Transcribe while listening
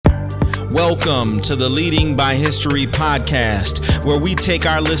Welcome to the Leading by History podcast, where we take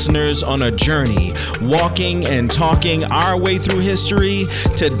our listeners on a journey, walking and talking our way through history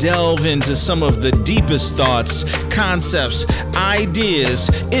to delve into some of the deepest thoughts, concepts, ideas,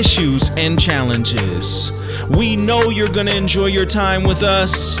 issues, and challenges. We know you're going to enjoy your time with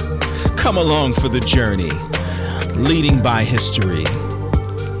us. Come along for the journey. Leading by History.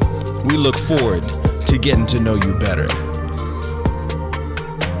 We look forward to getting to know you better.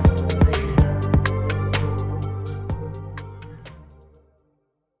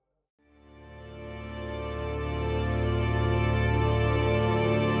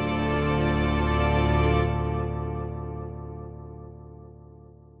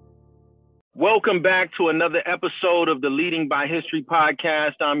 Welcome back to another episode of the Leading by History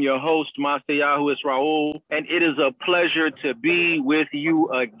podcast. I'm your host, Masayahu Israel, and it is a pleasure to be with you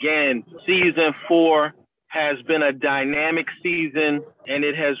again. Season 4 has been a dynamic season, and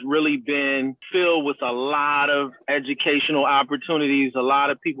it has really been filled with a lot of educational opportunities, a lot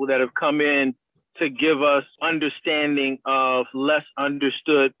of people that have come in to give us understanding of less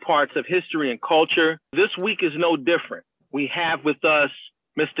understood parts of history and culture. This week is no different. We have with us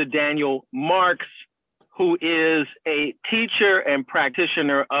Mr. Daniel Marks, who is a teacher and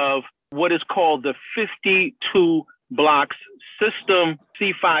practitioner of what is called the 52 blocks system,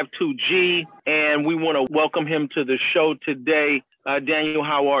 C52G, and we want to welcome him to the show today. Daniel,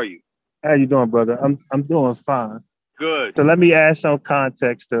 how are you? How you doing, brother? I'm doing fine. Good. So let me add some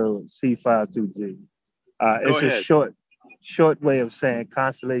context to C52G. It's a short way of saying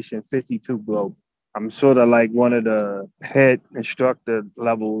Constellation 52 Global. I'm sort of like one of the head instructor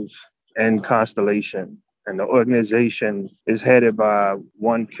levels in Constellation, and the organization is headed by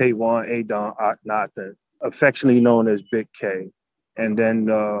one K1 Adon Akhenaten, affectionately known as Big K. And then,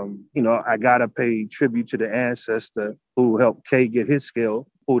 I got to pay tribute to the ancestor who helped K get his skill,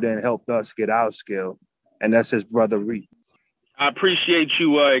 who then helped us get our skill, and that's his brother Reed. I appreciate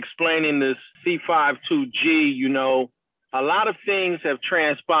you explaining this C52G. A lot of things have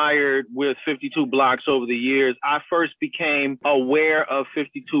transpired with 52 blocks over the years. I first became aware of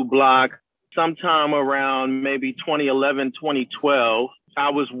 52 block sometime around maybe 2011, 2012. I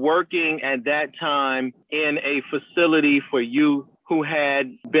was working at that time in a facility for youth who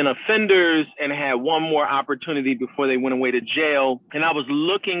had been offenders and had one more opportunity before they went away to jail. And I was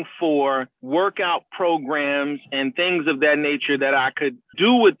looking for workout programs and things of that nature that I could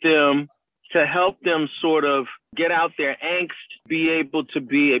do with them to help them sort of get out their angst, be able to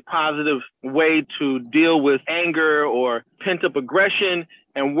be a positive way to deal with anger or pent-up aggression,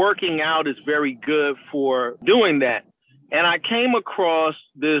 and working out is very good for doing that. And I came across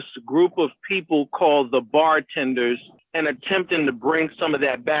this group of people called the bartenders, and attempting to bring some of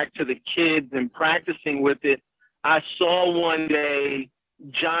that back to the kids and practicing with it. I saw one day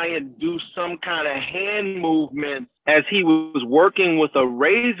Giant do some kind of hand movement as he was working with a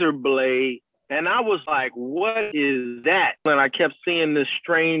razor blade. And I was like, what is that? And I kept seeing this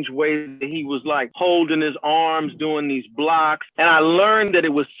strange way that he was like holding his arms, doing these blocks. And I learned that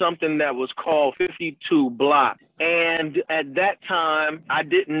it was something that was called 52 blocks. And at that time, I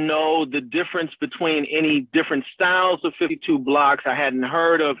didn't know the difference between any different styles of 52 blocks. I hadn't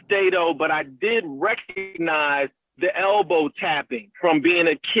heard of Dado, but I did recognize the elbow tapping from being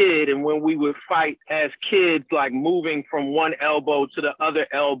a kid, and when we would fight as kids, like moving from one elbow to the other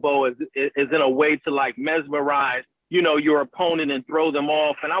elbow is in a way to like mesmerize, your opponent and throw them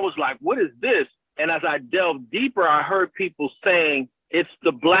off. And I was like, what is this? And as I delved deeper, I heard people saying it's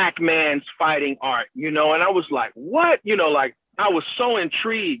the black man's fighting art, and I was like, what? I was so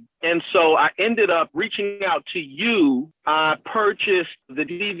intrigued. And so I ended up reaching out to you. I purchased the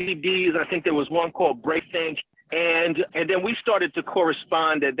DVDs. I think there was one called Break Things. And then we started to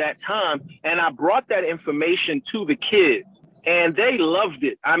correspond at that time. And I brought that information to the kids, and they loved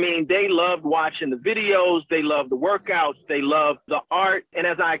it. I mean, they loved watching the videos. They loved the workouts. They loved the art. And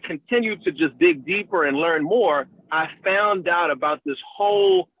as I continued to just dig deeper and learn more, I found out about this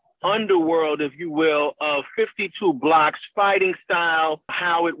whole underworld, if you will, of 52 blocks fighting style,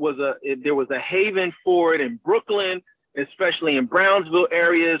 how there was a haven for it in Brooklyn, especially in Brownsville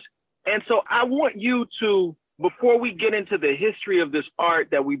areas. And so I want you to, before we get into the history of this art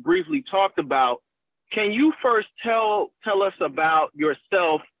that we briefly talked about, can you first tell us about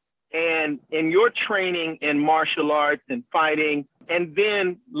yourself and your training in martial arts and fighting, and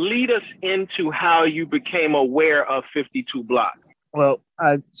then lead us into how you became aware of 52 blocks? Well,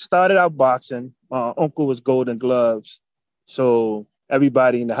 I started out boxing. My uncle was Golden Gloves, so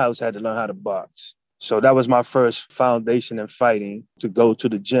everybody in the house had to learn how to box. So that was my first foundation in fighting, to go to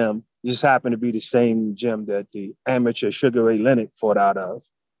the gym. It just happened to be the same gym that the amateur Sugar Ray Leonard fought out of.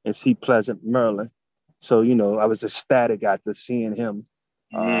 in Seat Pleasant, Maryland. So, I was ecstatic after seeing him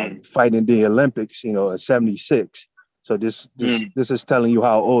fight in the Olympics, in 76. So this is telling you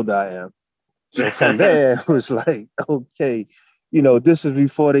how old I am. So from there, it was like, okay, this is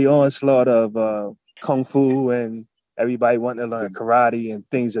before the onslaught of Kung Fu and everybody wanting to learn karate and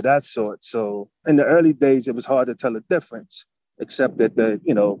things of that sort. So in the early days, it was hard to tell the difference, except that the,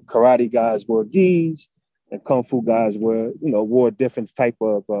 karate guys wore gis and Kung Fu guys wore different type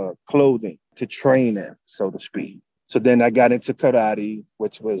of clothing to train in, so to speak. So then I got into karate,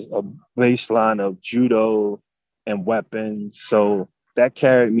 which was a baseline of judo and weapons. So that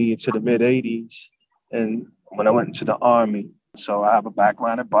carried me into the mid 80s. And when I went into the Army, so I have a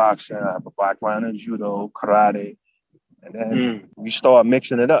background in boxing, I have a background in judo, karate. And then we start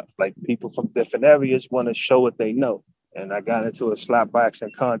mixing it up. Like people from different areas want to show what they know. And I got into a slap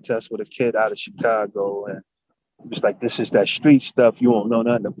boxing contest with a kid out of Chicago. And it was like, this is that street stuff. You won't know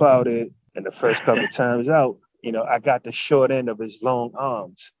nothing about it. And the first couple of times out, I got the short end of his long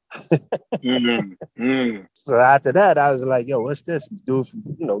arms. So after that, I was like, yo, what's this? Dude from,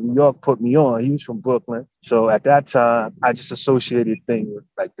 New York put me on. He was from Brooklyn. So at that time, I just associated things with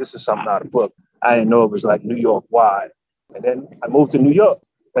like, this is something out of book. I didn't know it was like New York wide. And then I moved to New York.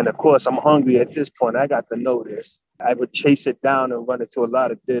 And of course, I'm hungry at this point. I got to know this. I would chase it down and run into a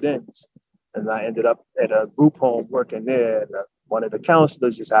lot of dead ends. And I ended up at a group home working there. And one of the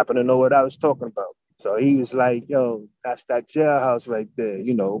counselors just happened to know what I was talking about. So he was like, yo, that's that jailhouse right there,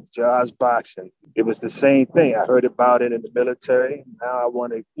 jailhouse boxing. It was the same thing. I heard about it in the military. Now I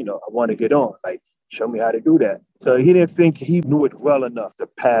want to get on. Like, show me how to do that. So he didn't think he knew it well enough to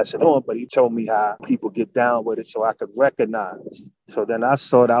pass it on, but he told me how people get down with it so I could recognize. So then I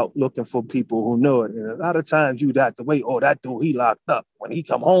sought out looking for people who knew it. And a lot of times you'd have to wait, oh, that dude, he locked up. When he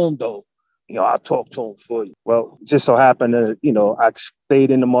come home, though, I'll talk to him for you. Well, it just so happened that, I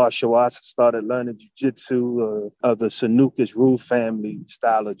stayed in the martial arts, started learning jiu-jitsu of the Sanukas Rule family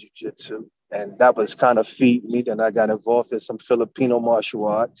style of jiu-jitsu. And that was kind of feeding me. Then I got involved in some Filipino martial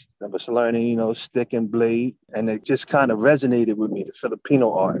arts. I was learning, stick and blade. And it just kind of resonated with me, the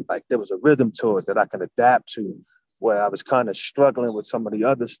Filipino art. Like there was a rhythm to it that I could adapt to, where I was kind of struggling with some of the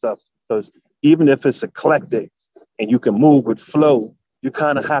other stuff. Because even if it's eclectic and you can move with flow, you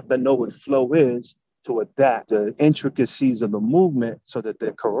kind of have to know what flow is to adapt the intricacies of the movement so that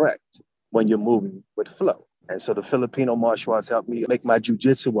they're correct when you're moving with flow. And so the Filipino martial arts helped me make my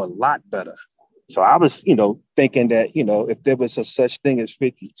jiu-jitsu a lot better. So I was, thinking that, if there was a such thing as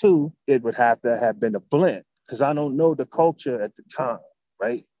 52, it would have to have been a blend because I don't know the culture at the time,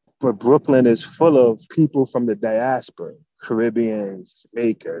 right? But Brooklyn is full of people from the diaspora, Caribbean,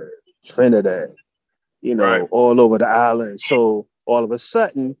 Jamaica, Trinidad, right, all over the island. So all of a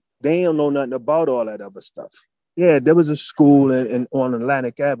sudden, they don't know nothing about all that other stuff. Yeah, there was a school on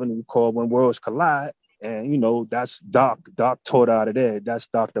Atlantic Avenue called When Worlds Collide. And, that's Doc. Doc taught out of there. That's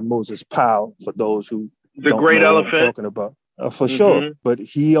Dr. Moses Powell, for those who the don't great know elephant. What I'm talking about. For sure. But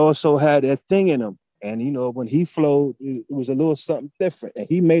he also had that thing in him. And, when he flowed, it was a little something different. And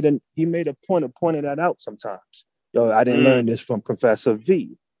he made a point of pointing that out sometimes. I didn't learn this from Professor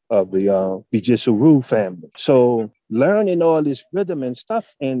V of the Bijitsu Rule family. So learning all this rhythm and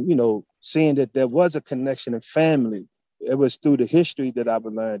stuff and, seeing that there was a connection in family, it was through the history that I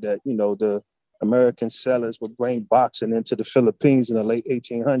would learn that, the American settlers would bring boxing into the Philippines in the late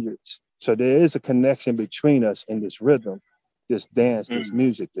 1800s. So there is a connection between us in this rhythm, this dance, this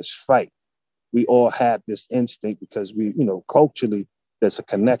music, this fight. We all have this instinct because we, culturally, there's a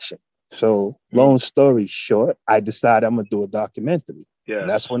connection. So long story short, I decided I'm going to do a documentary. Yeah. And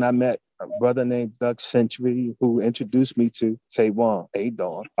that's when I met a brother named Doug Century, who introduced me to K1,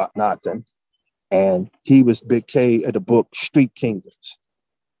 Adon, Nathan. And he was Big K of the book Street Kingdoms.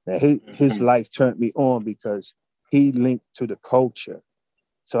 And his life turned me on because he linked to the culture.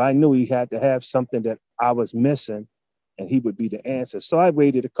 So I knew he had to have something that I was missing and he would be the answer. So I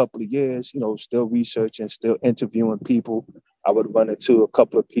waited a couple of years, still researching, still interviewing people. I would run into a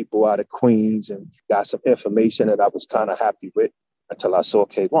couple of people out of Queens and got some information that I was kind of happy with until I saw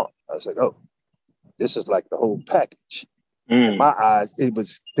K1. I was like, oh, this is like the whole package. In my eyes, it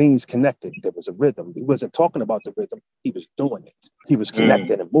was things connected. There was a rhythm. He wasn't talking about the rhythm. He was doing it. He was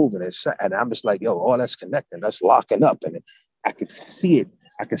connecting and moving it. And I'm just like, yo, all that's connecting. That's locking up. And I could see it.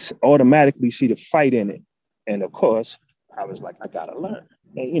 I could automatically see the fight in it. And of course, I was like, I got to learn.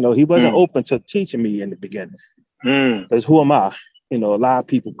 And, he wasn't open to teaching me in the beginning. Because who am I? A lot of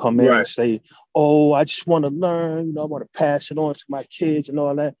people come in and say, oh, I just want to learn. I want to pass it on to my kids and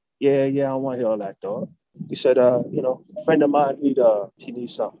all that. Yeah, I don't want to hear all that, dog. He said, a friend of mine, she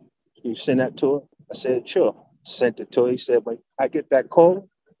needs something. Can you send that to her? I said, sure. Sent it to her. He said, when I get that call,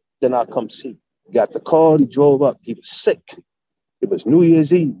 then I'll come see. Got the call, he drove up, he was sick. It was New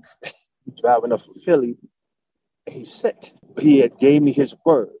Year's Eve. Driving up from Philly, and he's sick. He had gave me his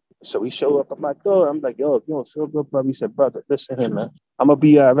word. So he showed up at my door. I'm like, yo, if you don't feel good, brother. He said, brother, listen here, man. I'm going to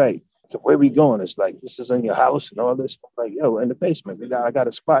be all right. Where we going? It's like, this is in your house and all this. I'm like, yo, in the basement. I got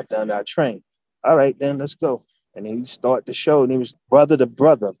a spot down there. I train. All right, then let's go. And then he started the show, and he was brother to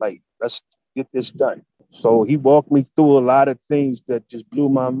brother. Like, let's get this done. So he walked me through a lot of things that just blew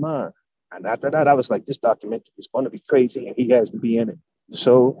my mind. And after that, I was like, this documentary is going to be crazy, and he has to be in it.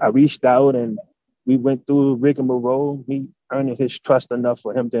 So I reached out, and we went through rigmarole, me earning his trust enough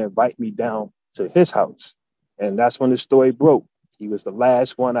for him to invite me down to his house. And that's when the story broke. He was the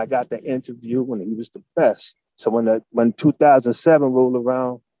last one I got to interview, and he was the best. So when 2007 rolled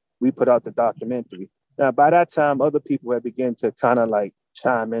around, we put out the documentary. Now, by that time, other people had begun to kind of like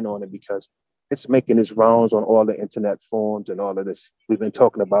chime in on it because it's making its rounds on all the internet forums and all of this. We've been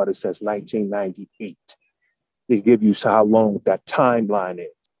talking about it since 1998. They give you how long that timeline is.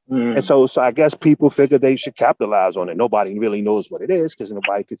 And so I guess people figured they should capitalize on it. Nobody really knows what it is because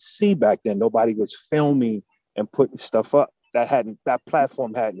nobody could see back then. Nobody was filming and putting stuff up. That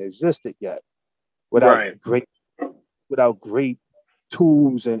platform hadn't existed yet without great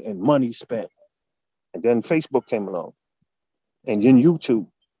tools and money spent. And then Facebook came along and then YouTube.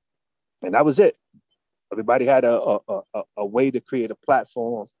 And that was it. Everybody had a way to create a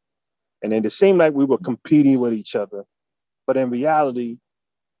platform. And then it seemed like we were competing with each other. But in reality,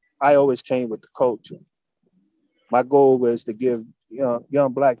 I always came with the culture. My goal was to give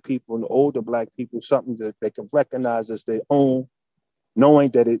young Black people and older Black people something that they can recognize as their own,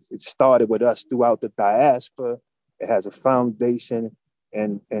 knowing that it started with us throughout the diaspora. It has a foundation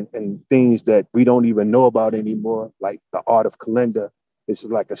and things that we don't even know about anymore, like the art of Kalinda. It's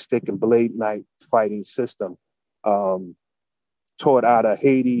like a stick and blade knife fighting system taught out of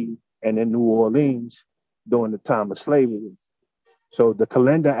Haiti and in New Orleans during the time of slavery. So the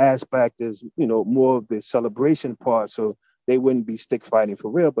Kalinda aspect is, more of the celebration part. So they wouldn't be stick fighting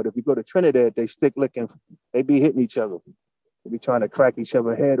for real. But if you go to Trinidad, they stick licking, they be hitting each other. They be trying to crack each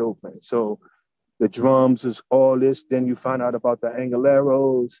other's head open. So the drums is all this. Then you find out about the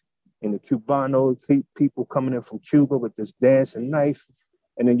Angeleros and the Cubanos, people coming in from Cuba with this dancing knife.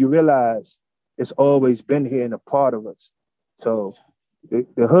 And then you realize it's always been here and a part of us. So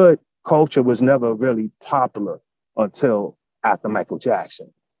the hood culture was never really popular until after Michael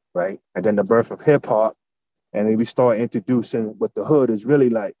Jackson, right? And then the birth of hip hop. And then we start introducing what the hood is really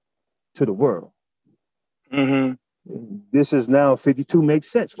like to the world. Mm-hmm. This is now 52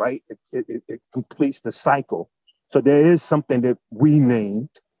 makes sense, right? It completes the cycle. So there is something that we named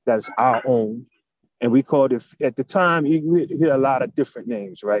that's our own. And we called it, at the time, you hear a lot of different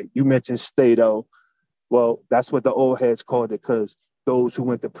names, right? You mentioned Stato. Well, that's what the old heads called it because those who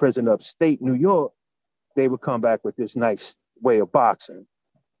went to prison upstate New York, they would come back with this nice way of boxing.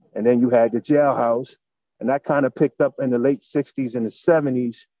 And then you had the jailhouse, and that kind of picked up in the late 60s and the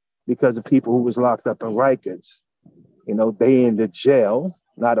 70s because of people who was locked up in Rikers. They in the jail,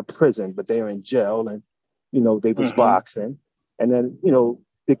 not a prison, but they were in jail, and, they was boxing. And then,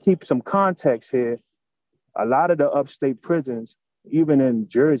 to keep some context here, a lot of the upstate prisons, even in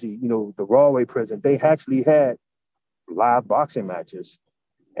Jersey, the Rahway prison, they actually had live boxing matches.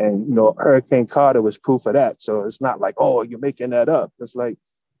 And, Hurricane Carter was proof of that. So it's not like, oh, you're making that up. It's like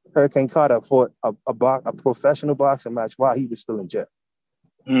Hurricane Carter fought a professional boxing match while he was still in jail.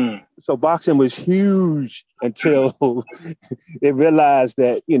 So boxing was huge until they realized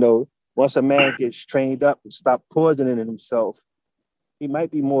that, once a man gets trained up and stop poisoning himself, he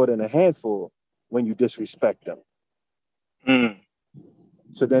might be more than a handful when you disrespect him.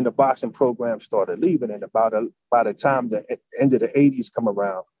 So then the boxing program started leaving, and by the time the end of the 80s come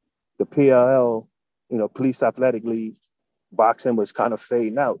around, the PLL, Police Athletic League, boxing was kind of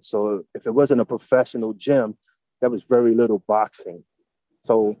fading out. So if it wasn't a professional gym, there was very little boxing.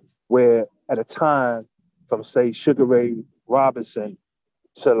 So where at a time from say Sugar Ray Robinson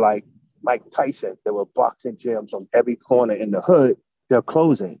to like Mike Tyson, there were boxing gyms on every corner in the hood, they're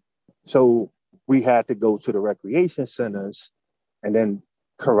closing. So we had to go to the recreation centers, and then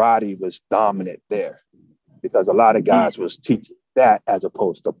karate was dominant there because a lot of guys was teaching that as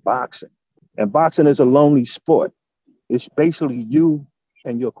opposed to boxing. And boxing is a lonely sport. It's basically you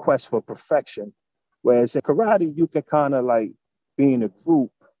and your quest for perfection. Whereas in karate, you can kind of like be in a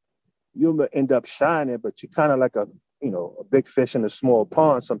group, you'll end up shining, but you're kind of like a big fish in a small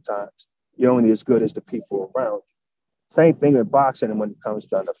pond sometimes. You're only as good as the people around you. Same thing with boxing when it comes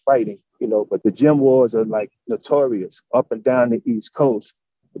down to fighting, but the gym wars are like notorious up and down the East Coast.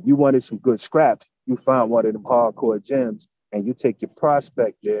 If you wanted some good scraps, you found one of them hardcore gyms and you take your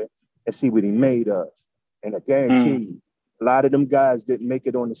prospect there and see what he made of. And I guarantee you, a lot of them guys didn't make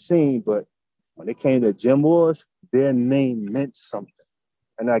it on the scene, but when it came to gym wars, their name meant something.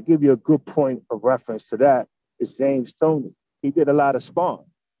 And I give you a good point of reference to that is James Toney. He did a lot of sparring.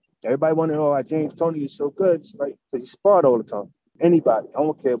 Everybody want to know why James Toney is so good. It's like, because he sparred all the time. Anybody, I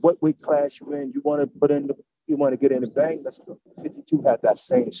don't care what weight class you're in, you want to get in the bang, let's go. 52 had that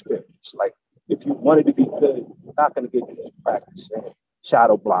same spirit. It's like, if you wanted to be good, you're not going to get good in practice.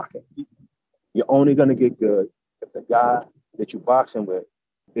 Shadow blocking. You're only going to get good if the guy that you're boxing with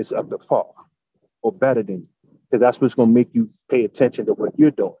is up to par or better than you. Because that's what's going to make you pay attention to what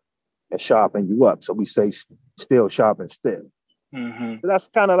you're doing and sharpen you up. So we say still, sharpen still. So that's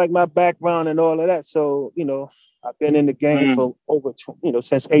kind of like my background and all of that. So, I've been in the game for over,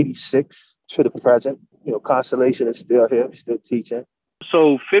 since 86 to the present. Constellation is still here, still teaching.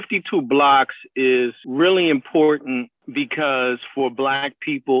 So 52 blocks is really important because for Black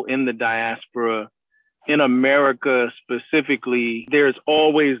people in the diaspora, in America specifically, there's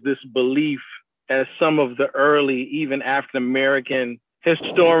always this belief, as some of the early, even African-American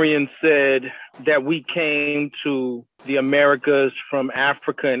historians said, that we came to the Americas from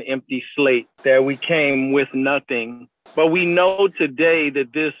Africa an empty slate, that we came with nothing. But we know today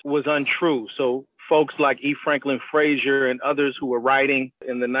that this was untrue. So folks like E. Franklin Frazier and others who were writing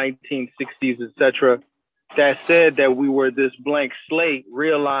in the 1960s, etc., that said that we were this blank slate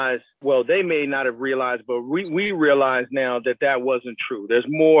realized, well, they may not have realized, but we realize now that that wasn't true. There's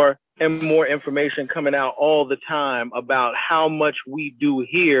more and more information coming out all the time about how much we do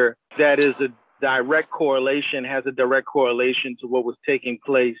here that is has a direct correlation to what was taking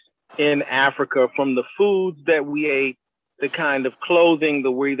place in Africa, from the foods that we ate, the kind of clothing,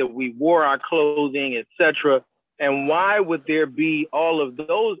 the way that we wore our clothing, etc. And why would there be all of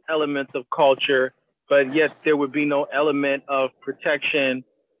those elements of culture, but yet there would be no element of protection,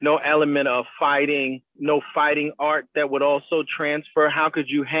 no element of fighting, no fighting art that would also transfer? How could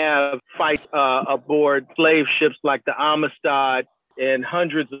you have fights aboard slave ships like the Amistad and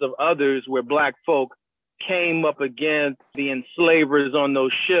hundreds of others where Black folk came up against the enslavers on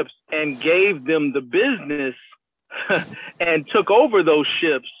those ships and gave them the business and took over those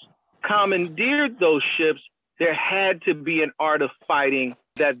ships, commandeered those ships? There had to be an art of fighting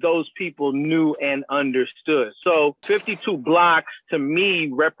that those people knew and understood. So 52 blocks to me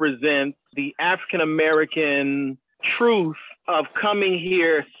represents the African-American truth of coming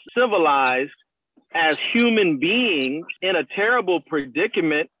here civilized as human beings in a terrible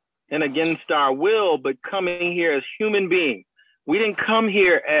predicament and against our will, but coming here as human beings. We didn't come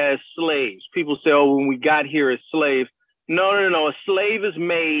here as slaves. People say, oh, when we got here as slaves. No. A slave is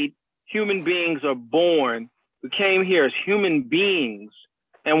made. Human beings are born. We came here as human beings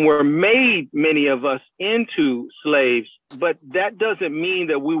and were made, many of us, into slaves. But that doesn't mean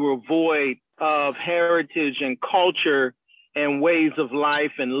that we were void of heritage and culture and ways of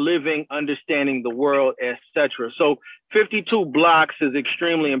life and living, understanding the world, etc. So 52 blocks is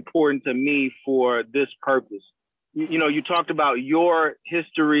extremely important to me for this purpose. You talked about your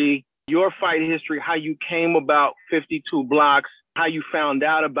history, your fight history, how you came about 52 blocks, how you found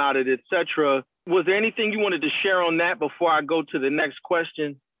out about it, etc. Was there anything you wanted to share on that before I go to the next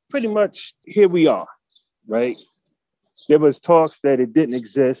question? Pretty much here we are, right? There was talks that it didn't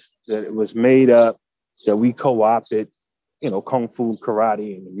exist, that it was made up, that we co-opted, Kung Fu,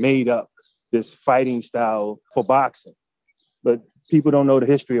 karate, and made up this fighting style for boxing. But people don't know the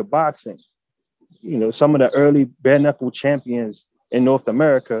history of boxing. Some of the early bare knuckle champions in North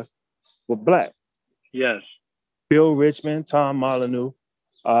America were Black. Yes. Bill Richmond, Tom Molyneux.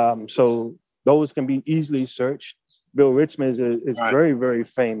 So those can be easily searched. Bill Richmond is right. Very, very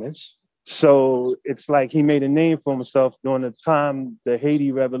famous. So it's like he made a name for himself during the time the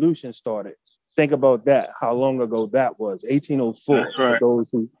Haiti Revolution started. Think about that, how long ago that was, 1804, right. For those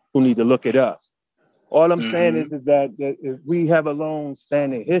who need to look it up. All I'm saying is that if we have a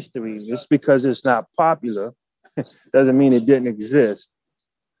long-standing history, it's because it's not popular. Doesn't mean it didn't exist.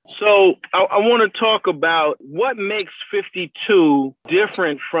 So I want to talk about what makes 52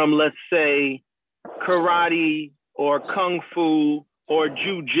 different from, let's say, karate or kung fu or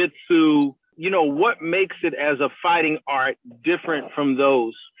jujitsu. What makes it as a fighting art different from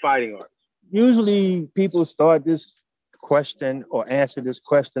those fighting arts? Usually people start this question or answer this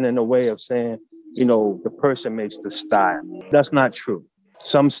question in a way of saying, the person makes the style. That's not true.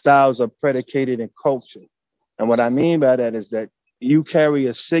 Some styles are predicated in culture. And what I mean by that is that you carry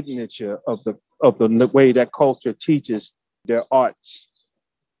a signature of the way that culture teaches their arts.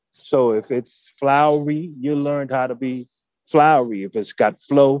 So if it's flowery, you learned how to be flowery. If it's got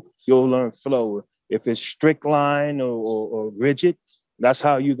flow, you'll learn flow. If it's strict line or rigid, that's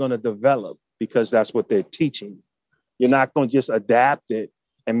how you're going to develop, because that's what they're teaching. You're not going to just adapt it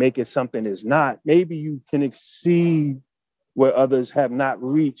and make it something it's not. Maybe you can exceed where others have not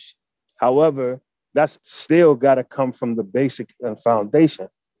reached. However, that's still got to come from the basic foundation.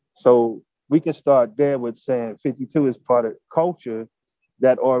 So we can start there with saying 52 is part of culture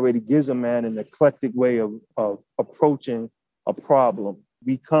that already gives a man an eclectic way of approaching a problem.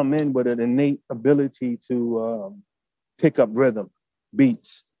 We come in with an innate ability to pick up rhythm,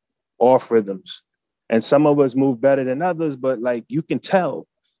 beats, off rhythms. And some of us move better than others, but like you can tell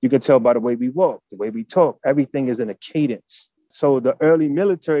by the way we walk, the way we talk, everything is in a cadence. So the early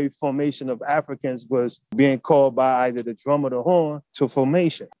military formation of Africans was being called by either the drum or the horn to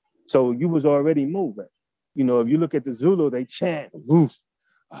formation. So you was already moving. You know, if you look at the Zulu, they chant, woof,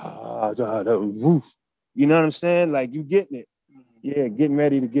 woof. You know what I'm saying? Like you getting it. Yeah, getting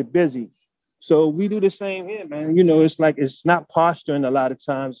ready to get busy. So we do the same here, man. You know, it's like, it's not posturing a lot of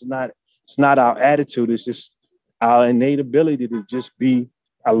times. It's not our attitude. It's just our innate ability to just be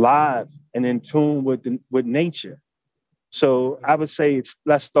alive and in tune with nature. So I would say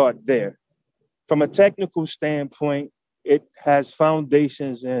let's start there. From a technical standpoint, it has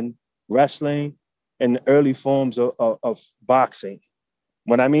foundations in wrestling and the early forms of boxing.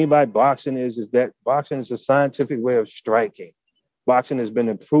 What I mean by boxing is that boxing is a scientific way of striking. Boxing has been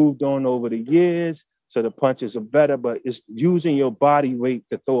improved on over the years, so the punches are better, but it's using your body weight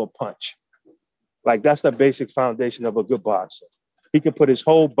to throw a punch. Like that's the basic foundation of a good boxer. He can put his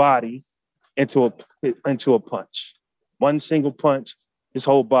whole body into a punch. One single punch, his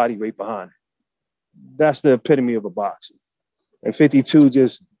whole body weight behind it. That's the epitome of a boxer. And 52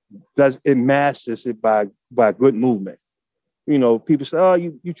 just masters it by good movement. You know, people say, oh,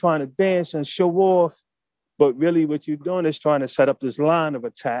 you trying to dance and show off. But really what you're doing is trying to set up this line of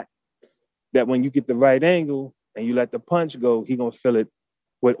attack that when you get the right angle and you let the punch go, he's going to feel it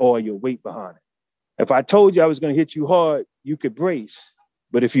with all your weight behind it. If I told you I was going to hit you hard, you could brace.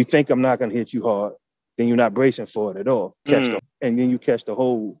 But if you think I'm not going to hit you hard, then you're not bracing for it at all. And then you catch the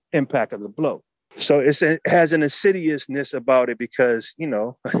whole impact of the blow. So it has an insidiousness about it because, you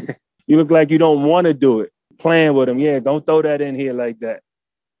know, you look like you don't want to do it. Playing with them, yeah, don't throw that in here like that.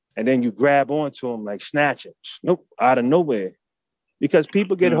 And then you grab onto them like snatching. Nope, out of nowhere. Because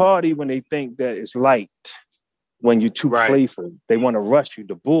people get hardy when they think that it's light, when you're too playful. They want to rush you.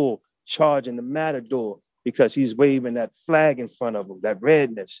 The bull charging the matador because he's waving that flag in front of him, that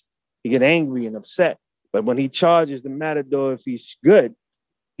redness. He get angry and upset. But when he charges the matador, if he's good,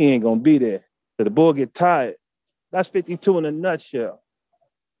 he ain't going to be there. So the bull get tired. That's 52 in a nutshell.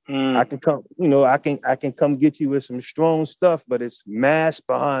 I can come, you know, I can come get you with some strong stuff, but it's masked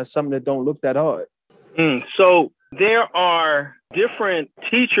behind something that don't look that hard. So there are different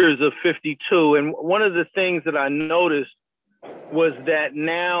teachers of 52. And one of the things that I noticed was that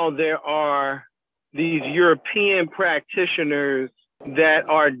now there are these European practitioners that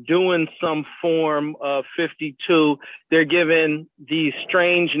are doing some form of 52. They're given these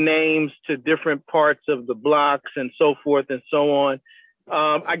strange names to different parts of the blocks and so forth and so on.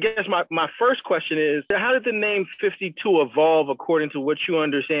 I guess my first question is, how did the name 52 evolve according to what you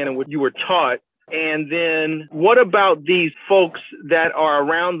understand and what you were taught? And then what about these folks that are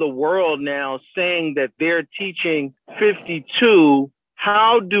around the world now saying that they're teaching 52?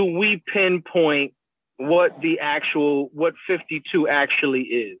 How do we pinpoint what 52 actually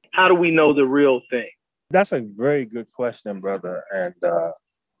is? How do we know the real thing? That's a very good question, brother. And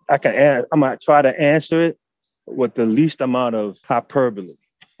I'm going to try to answer it with the least amount of hyperbole.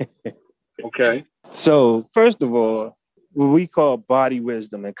 Okay. So first of all, what we call body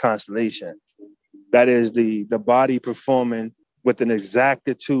wisdom and constellation, that is the body performing with an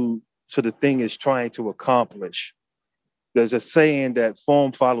exactitude to the thing it's trying to accomplish. There's a saying that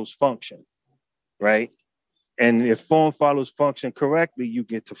form follows function, right? And if form follows function correctly, you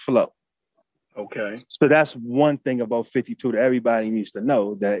get to flow. Okay. So that's one thing about 52 that everybody needs to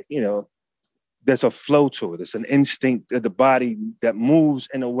know, that, you know, there's a flow to it. It's an instinct of the body that moves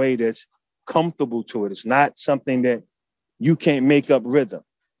in a way that's comfortable to it. It's not something that you can't make up rhythm.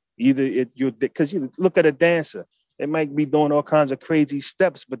 Because you look at a dancer, they might be doing all kinds of crazy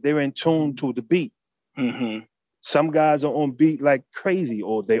steps, but they're in tune to the beat. Mm-hmm. Some guys are on beat like crazy,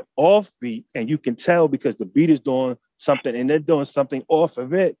 or they're off beat, and you can tell because the beat is doing something and they're doing something off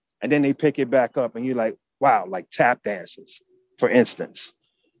of it, and then they pick it back up, and you're like, wow, like tap dancers, for instance.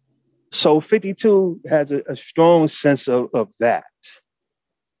 So 52 has a strong sense of that.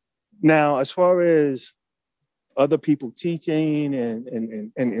 Now, as far as other people teaching and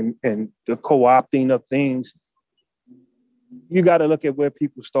the co-opting of things, you got to look at where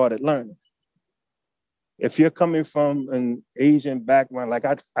people started learning. If you're coming from an Asian background, like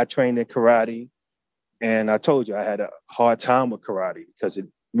I trained in karate, and I told you I had a hard time with karate because it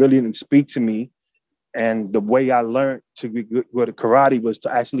really didn't speak to me. And the way I learned to be good with karate was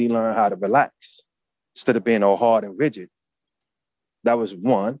to actually learn how to relax instead of being all hard and rigid. That was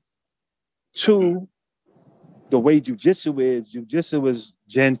one. Two, the way jujitsu is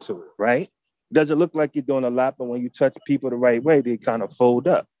gentle, right? Doesn't look like you're doing a lot, but when you touch people the right way, they kind of fold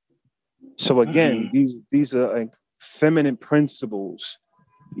up. So again, these are like feminine principles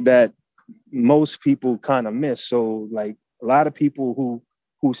that most people kind of miss. So like a lot of people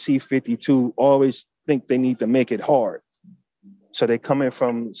who see 52 always think they need to make it hard. So they come in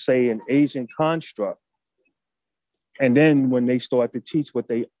from, say, an Asian construct. And then when they start to teach what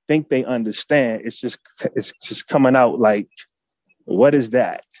they think they understand, it's just coming out like, what is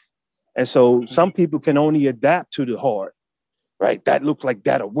that? And so some people can only adapt to the hard, right? That look like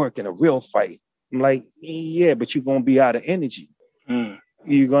that'll work in a real fight. I'm like, yeah, but you're gonna be out of energy.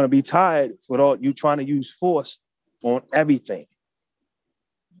 You're gonna be tired with all you trying to use force on everything.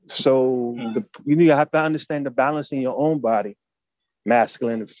 So you have to understand the balance in your own body,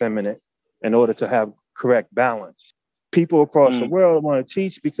 masculine and feminine, in order to have correct balance. People across the world want to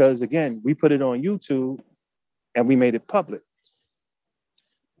teach because, again, we put it on YouTube and we made it public.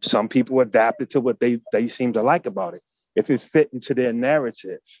 Some people adapted to what they seem to like about it. If it fit into their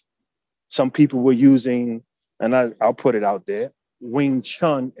narrative. Some people were using, and I'll put it out there, Wing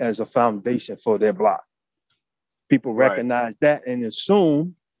Chun as a foundation for their block. People recognize that and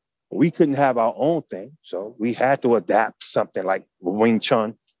assume we couldn't have our own thing. So we had to adapt something like Wing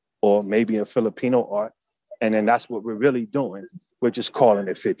Chun or maybe a Filipino art. And then that's what we're really doing. We're just calling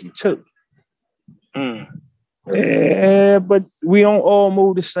it 52. Yeah, but we don't all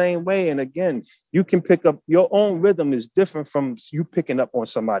move the same way. And again, you can pick up your own rhythm is different from you picking up on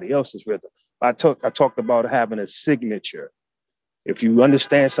somebody else's rhythm. I talked about having a signature. If you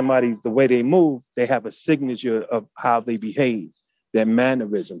understand the way they move, they have a signature of how they behave, their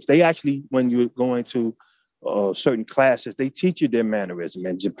mannerisms. They actually, when you're going to certain classes, they teach you their mannerism.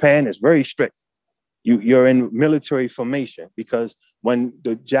 And Japan is very strict. You're in military formation because when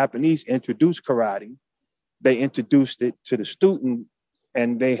the Japanese introduced karate, they introduced it to the student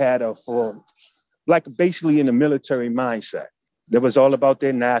and they had basically in a military mindset. That was all about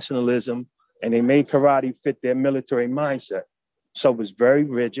their nationalism and they made karate fit their military mindset. So it was very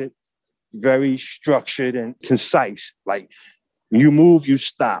rigid, very structured and concise. Like you move, you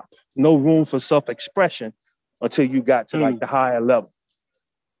stop. No room for self-expression until you got to like the higher level.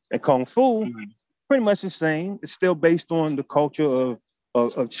 And Kung Fu, pretty much the same. It's still based on the culture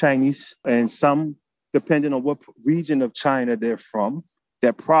of Chinese and some, depending on what region of China they're from,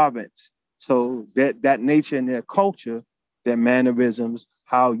 their province. So that nature and their culture, their mannerisms,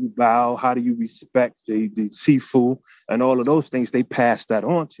 how you bow, how do you respect the sifu, and all of those things, they pass that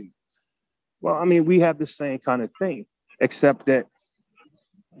on to you. Well, I mean, we have the same kind of thing, except that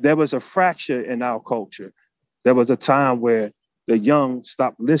there was a fracture in our culture. There was a time where the young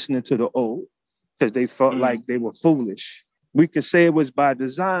stopped listening to the old because they felt like they were foolish. We could say it was by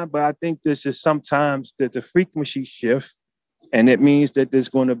design, but I think this is sometimes that the frequency shift, and it means that there's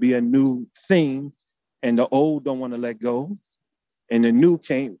going to be a new thing, and the old don't want to let go, and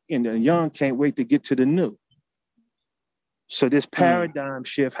the young can't wait to get to the new. So this paradigm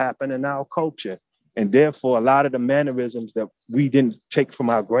shift happened in our culture, and therefore a lot of the mannerisms that we didn't take from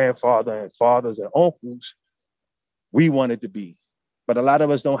our grandfather and fathers and uncles, we wanted to be, but a lot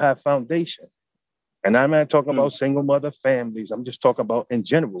of us don't have foundation. And I'm not talking about single mother families. I'm just talking about in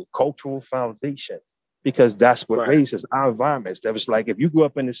general, cultural foundation, because that's what raises our environments. That was like, if you grew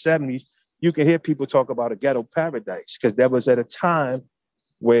up in the 70s, you can hear people talk about a ghetto paradise because that was at a time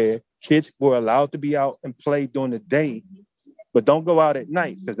where kids were allowed to be out and play during the day, but don't go out at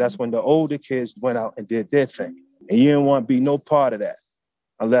night because that's when the older kids went out and did their thing. And you didn't want to be no part of that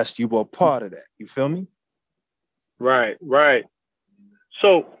unless you were a part of that. You feel me? Right.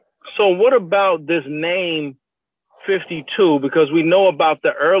 So what about this name 52? Because we know about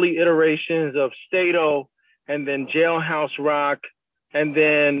the early iterations of Stato and then Jailhouse Rock. And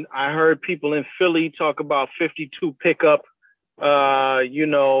then I heard people in Philly talk about 52 pickup,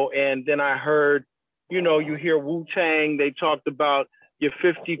 and then I heard, you hear Wu-Tang, they talked about your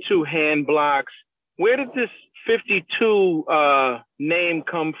 52 hand blocks. Where did this 52 name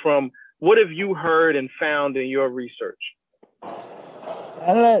come from? What have you heard and found in your research?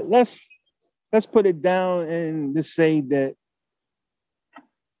 Let's put it down and just say that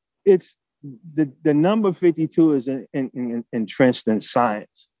it's the number 52 is entrenched in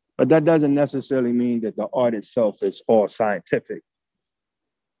science, but that doesn't necessarily mean that the art itself is all scientific.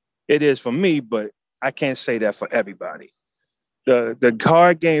 It is for me, but I can't say that for everybody. The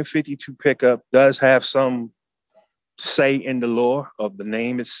card game 52 pickup does have some say in the lore of the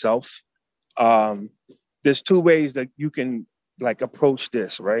name itself. There's two ways that you can like approach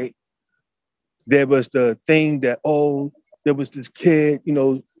this, right? There was the thing that, oh, there was this kid, you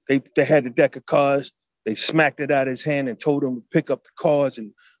know, they had the deck of cards. They smacked it out of his hand and told him to pick up the cards.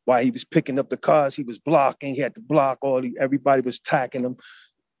 And while he was picking up the cards, he was blocking. He had to block everybody was attacking him.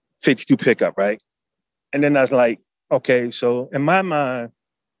 52 pickup, right? And then I was like, okay, so in my mind,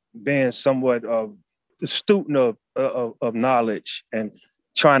 being somewhat of the student of knowledge and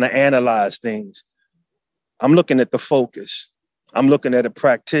trying to analyze things, I'm looking at the focus. I'm looking at a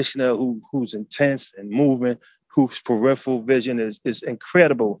practitioner who's intense and moving, whose peripheral vision is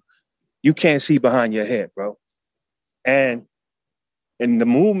incredible. You can't see behind your head, bro. And the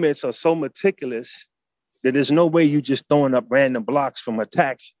movements are so meticulous that there's no way you just throwing up random blocks from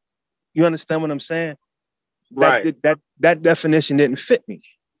attacks. You understand what I'm saying? Right. That definition didn't fit me.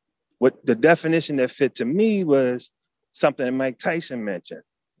 What the definition that fit to me was something that Mike Tyson mentioned.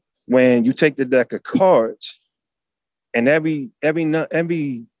 When you take the deck of cards and every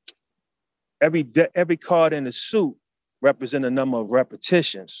card in the suit represent a number of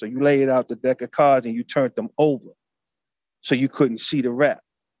repetitions. So you laid out the deck of cards and you turned them over so you couldn't see the rep.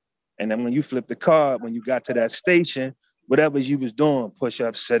 And then when you flipped the card, when you got to that station, whatever you was doing,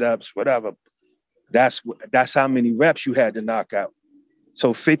 push-ups, sit-ups, whatever, that's how many reps you had to knock out.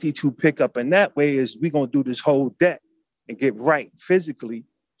 So 52 pickup in that way is we're going to do this whole deck and get right physically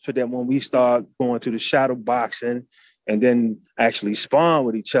so that when we start going to the shadow boxing and then actually spawn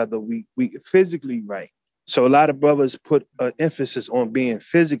with each other, we get physically right. So a lot of brothers put an emphasis on being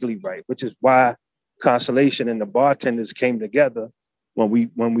physically right, which is why Constellation and the bartenders came together when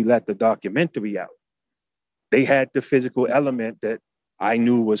we let the documentary out. They had the physical element that I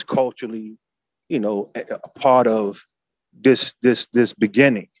knew was culturally, you know, a part of this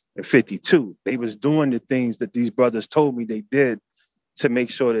beginning in 52. They was doing the things that these brothers told me they did to make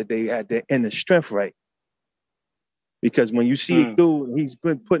sure that they had their inner strength right. Because when you see it through, he's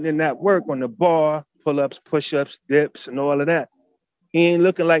been putting in that work on the bar, pull-ups, push-ups, dips, and all of that. He ain't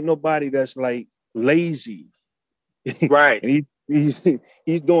looking like nobody that's like lazy. Right. And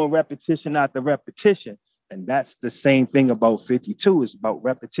he's doing repetition after repetition. And that's the same thing about 52. It's about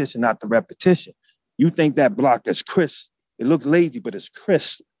repetition after repetition. You think that block is crisp. It looks lazy, but it's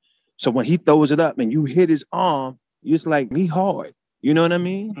crisp. So when he throws it up and you hit his arm, it's like, he hard. You know what I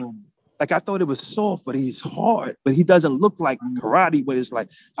mean? Like, I thought it was soft, but he's hard. But he doesn't look like karate, where it's like,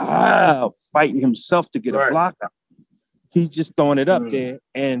 fighting himself to get a block out. He's just throwing it up there,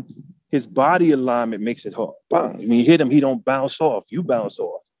 and his body alignment makes it hard. Bang. When you hit him, he don't bounce off. You bounce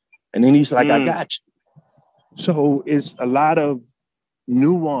off. And then he's like, I got you. So it's a lot of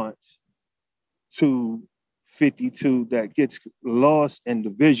nuance to 52 that gets lost in the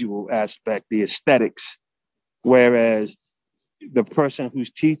visual aspect, the aesthetics, whereas the person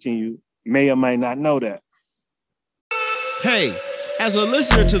who's teaching you may or may not know that. Hey, as a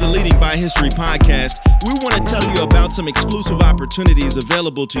listener to the Leading by History podcast, we want to tell you about some exclusive opportunities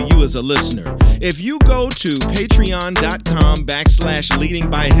available to you as a listener. If you go to patreon.com/Leading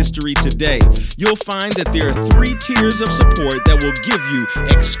by History today, you'll find that there are 3 tiers of support that will give you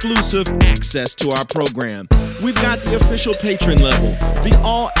exclusive access to our program. We've got the official patron level, the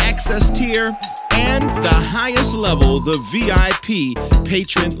all access tier, and the highest level, the VIP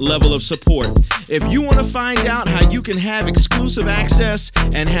patron level of support. If you want to find out how you can have exclusive access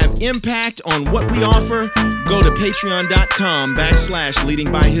and have impact on what we offer, go to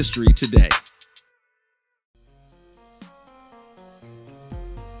patreon.com/Leading by History today.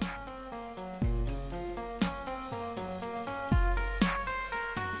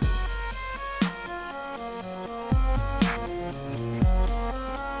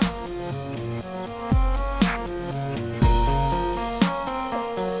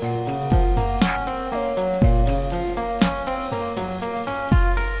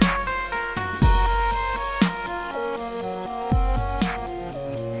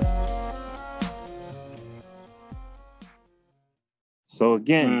 So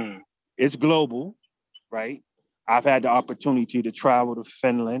again, it's global, right? I've had the opportunity to travel to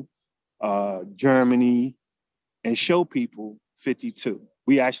Finland, Germany, and show people 52.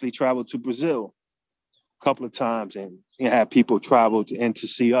 We actually traveled to Brazil a couple of times and have people travel in to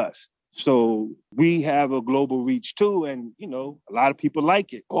see us. So we have a global reach too. And, you know, a lot of people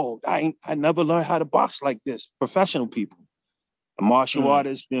like it. Oh, I never learned how to box like this. Professional people, martial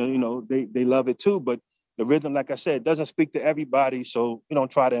artists, you know, they love it too. But the rhythm, like I said, doesn't speak to everybody. So you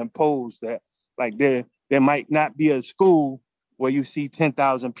don't try to impose that. Like there might not be a school where you see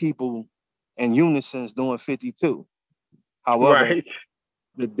 10,000 people in unison doing 52. However, Right.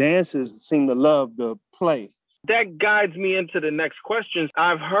 the dancers seem to love the play. That guides me into the next question.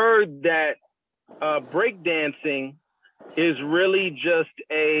 I've heard that breakdancing is really just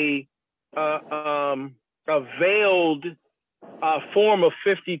a veiled form of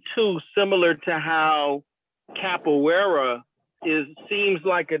 52, similar to how capoeira seems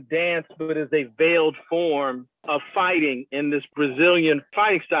like a dance, but is a veiled form of fighting in this Brazilian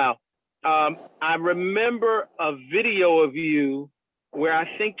fighting style. I remember a video of you where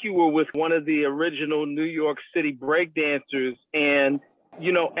I think you were with one of the original New York City breakdancers. And,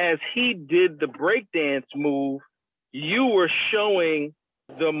 you know, as he did the breakdance move, you were showing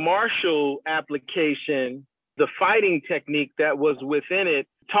the martial application, the fighting technique that was within it.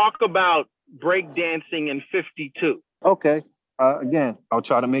 Talk about breakdancing in 52. Okay. Again, I'll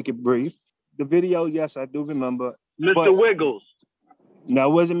try to make it brief. The video, yes, I do remember. Mr. Wiggles. No,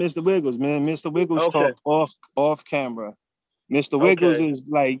 it wasn't Mr. Wiggles, man. Mr. Wiggles talked off camera. Mr. Wiggles is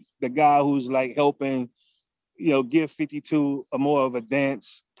like the guy who's like helping, you know, give 52 a more of a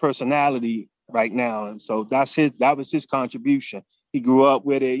dance personality right now. And so that was his contribution. He grew up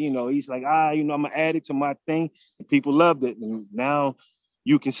with it, you know, he's like, I'm gonna add it to my thing. And people loved it. And now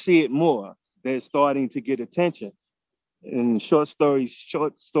you can see it more. They're starting to get attention. And short story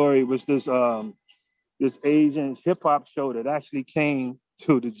was this Asian hip hop show that actually came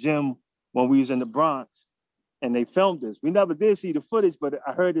to the gym when we was in the Bronx, and they filmed this. We never did see the footage, but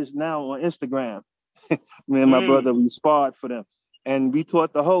I heard this now on Instagram. Me and my brother, we sparred for them, and we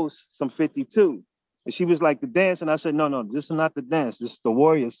taught the host some 52. And she was like, the dance, and I said, no, this is not the dance. This is the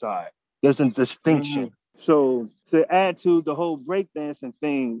warrior side. There's a distinction. So to add to the whole breakdancing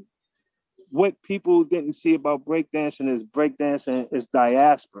thing, what people didn't see about breakdancing is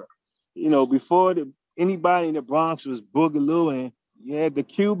diaspora. You know, before anybody in the Bronx was boogalooing, the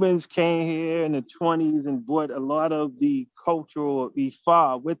Cubans came here in the 20s and brought a lot of the cultural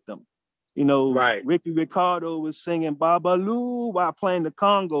ifa with them. You know, Ricky Ricardo was singing Babalu while playing the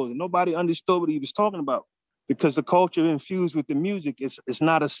congos, and nobody understood what he was talking about because the culture infused with the music it's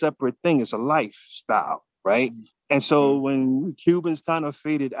not a separate thing, it's a lifestyle, right? And so when Cubans kind of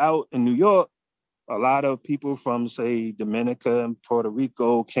faded out in New York, a lot of people from, say, Dominica and Puerto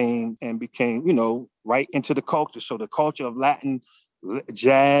Rico came and became, you know, right into the culture. So the culture of Latin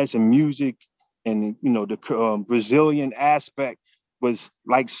jazz and music and, you know, the Brazilian aspect was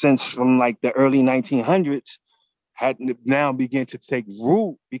like since from like the early 1900s had now begun to take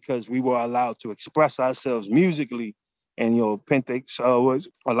root because we were allowed to express ourselves musically. And, you know, Pentex was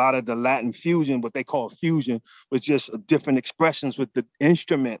a lot of the Latin fusion, what they call fusion, was just different expressions with the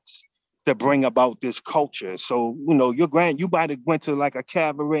instruments that bring about this culture. So, you know, you might have went to like a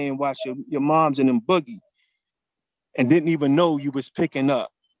cabaret and watched your moms and them boogie and didn't even know you was picking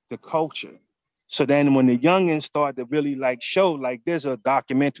up the culture. So then when the youngins started to really like show, like there's a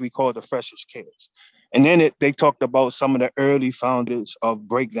documentary called The Freshest Kids. And then they talked about some of the early founders of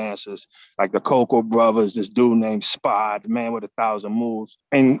breakdancers, like the Coco Brothers, this dude named Spot, the man with 1,000 moves.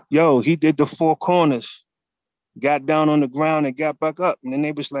 And he did the four corners, got down on the ground and got back up. And then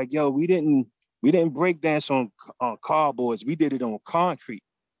they was like, we didn't breakdance on cardboards. We did it on concrete.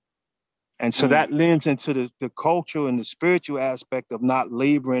 And so that lends into the cultural and the spiritual aspect of not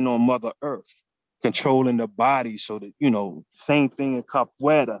laboring on Mother Earth, controlling the body. So that, you know, same thing in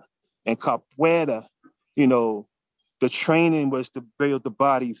capoeira. And capoeira, you know, the training was to build the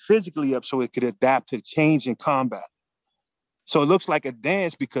body physically up so it could adapt to change in combat. So it looks like a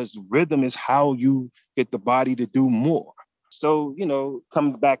dance because rhythm is how you get the body to do more. So, you know,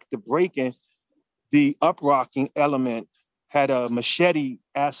 comes back to breaking, the up-rocking element had a machete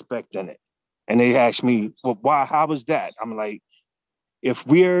aspect in it. And they asked me, well, why, how was that? I'm like, if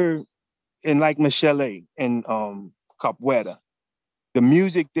we're in like Michele and capoeira, the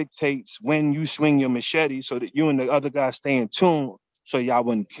music dictates when you swing your machete so that you and the other guy stay in tune so y'all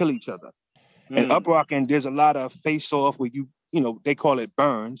wouldn't kill each other. And up-rocking, there's a lot of face-off where you know, they call it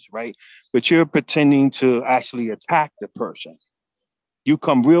burns, right? But you're pretending to actually attack the person. You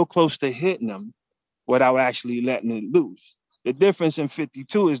come real close to hitting them without actually letting it loose. The difference in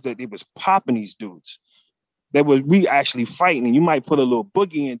 52 is that it was popping these dudes. We actually fighting, and you might put a little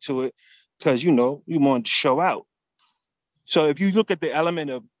boogie into it because, you know, you want to show out. So if you look at the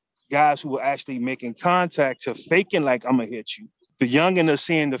element of guys who are actually making contact to faking like I'm gonna hit you, the youngin are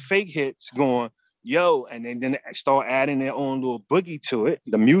seeing the fake hits going, and then they start adding their own little boogie to it.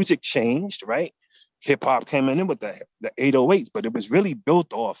 The music changed, right? Hip hop came in with the 808s, but it was really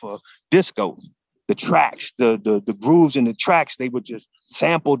built off of disco. The tracks, the grooves in the tracks, they would just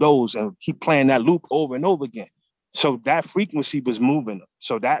sample those and keep playing that loop over and over again. So that frequency was moving them.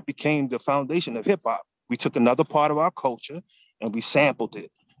 So that became the foundation of hip hop. We took another part of our culture and we sampled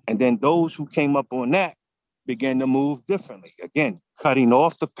it. And then those who came up on that began to move differently. Again, cutting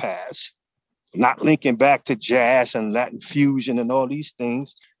off the past, not linking back to jazz and Latin fusion and all these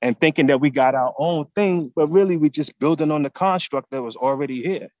things, and thinking that we got our own thing, but really we just building on the construct that was already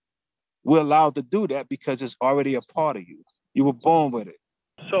here. We're allowed to do that because it's already a part of you. You were born with it.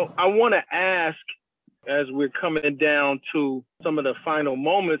 So I want to ask, as we're coming down to some of the final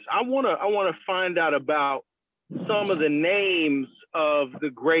moments, I want to find out about some of the names of the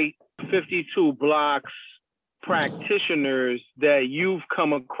great 52 Blocks practitioners that you've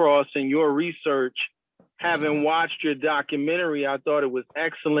come across in your research. Having watched your documentary, I thought it was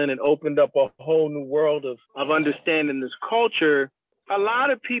excellent. It opened up a whole new world of understanding this culture. A lot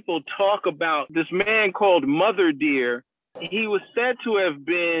of people talk about this man called Mother Deer. He was said to have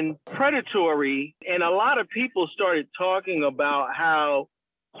been predatory, and a lot of people started talking about how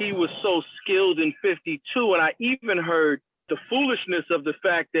he was so skilled in 52. And I even heard the foolishness of the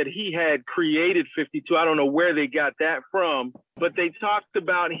fact that he had created 52. I don't know where they got that from, but they talked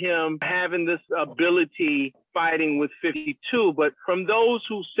about him having this ability fighting with 52. But from those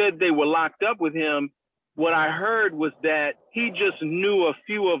who said they were locked up with him, what I heard was that he just knew a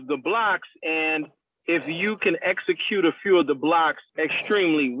few of the blocks, and if you can execute a few of the blocks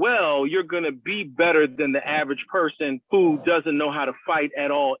extremely well, you're going to be better than the average person who doesn't know how to fight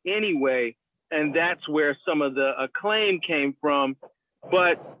at all anyway. And that's where some of the acclaim came from.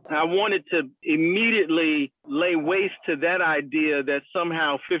 But I wanted to immediately lay waste to that idea that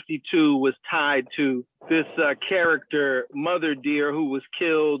somehow 52 was tied to this character, Mother Deer, who was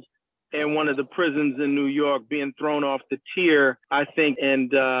killed in one of the prisons in New York, being thrown off the tier, I think, and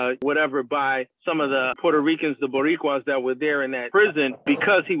whatever, by some of the Puerto Ricans, the Boricuas that were there in that prison,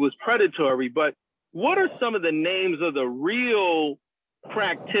 because he was predatory. But what are some of the names of the real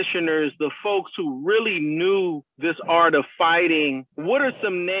practitioners, the folks who really knew this art of fighting? What are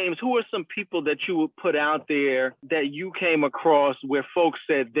some names? Who are some people that you would put out there that you came across where folks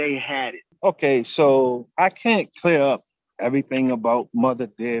said they had it? Okay, so I can't clear up everything about Mother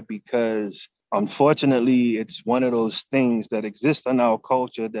Deer because unfortunately it's one of those things that exist in our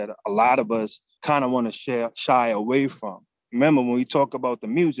culture that a lot of us kind of want to shy away from. Remember, when we talk about the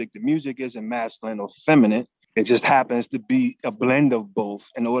music isn't masculine or feminine. It just happens to be a blend of both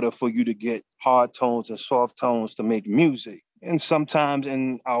in order for you to get hard tones and soft tones to make music. And sometimes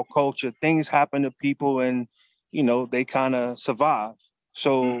in our culture, things happen to people and, they kind of survive.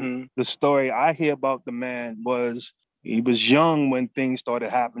 So the story I hear about the man was he was young when things started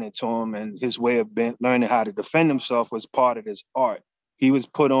happening to him, and his way of learning how to defend himself was part of his art. He was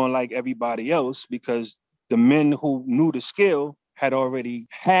put on like everybody else because the men who knew the skill had already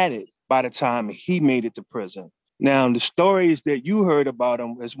had it by the time he made it to prison. Now, the stories that you heard about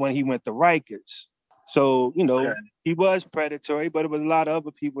him is when he went to Rikers. So, He was predatory, but it was a lot of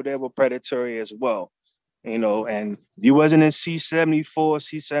other people that were predatory as well. And he wasn't in C74,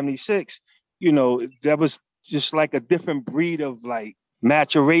 C76, that was just like a different breed of like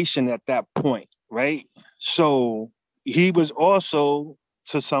maturation at that point, right? So he was also,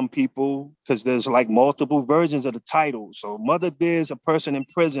 to some people, because there's like multiple versions of the title. So Mother Deer is a person in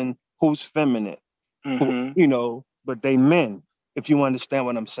prison who's feminine, who, but they men, if you understand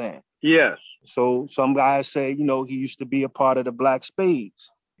what I'm saying. Yes. So some guys say, he used to be a part of the Black Spades,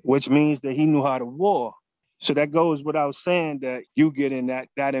 which means that he knew how to war. So that goes without saying that you get in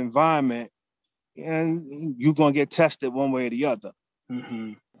that environment and you're going to get tested one way or the other.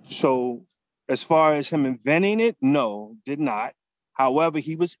 So as far as him inventing it, no, did not. However,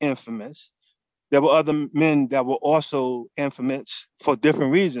 he was infamous. There were other men that were also infamous for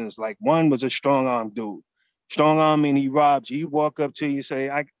different reasons. Like one was a strong arm dude. Strong arm meaning he robbed you. You walk up to you, say,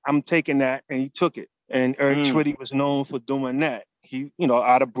 I'm taking that, and he took it. And Eric Twitty was known for doing that. He,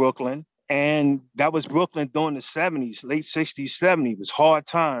 out of Brooklyn. And that was Brooklyn during the 70s, late 60s, 70s. It was hard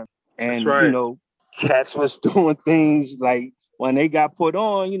time. And, cats was doing things like when they got put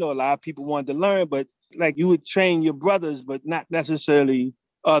on, a lot of people wanted to learn, but like you would train your brothers, but not necessarily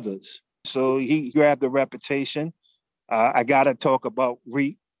others. So he grabbed the reputation. I got to talk about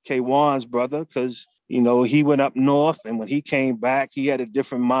Reek, K1's brother, because, he went up north, and when he came back, he had a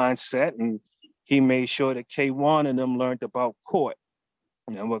different mindset, and he made sure that K1 and them learned about court.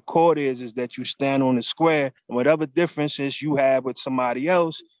 And what court is that you stand on the square, and whatever differences you have with somebody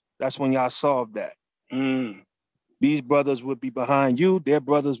else, that's when y'all solve that. These brothers would be behind you, their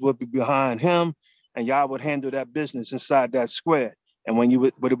brothers would be behind him, and y'all would handle that business inside that square. And when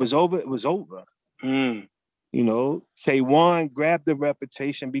it was over, it was over. K1 grabbed the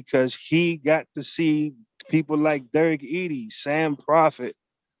reputation because he got to see people like Derek Eady, Sam Prophet,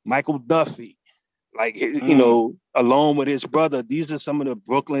 Michael Duffy, like, along with his brother. These are some of the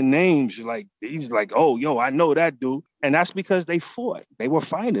Brooklyn names. Like, he's like, oh, yo, I know that dude. And that's because they fought. They were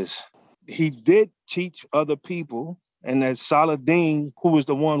fighters. He did teach other people. And that Saladin, who was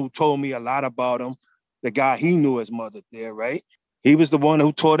the one who told me a lot about him, the guy he knew his mother there, right? He was the one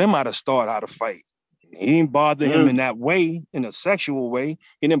who taught him how to fight. He didn't bother him in that way, in a sexual way.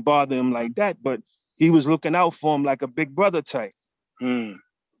 He didn't bother him like that, but he was looking out for him like a big brother type.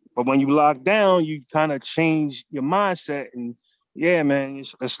 But when you lock down, you kind of change your mindset. And yeah, man,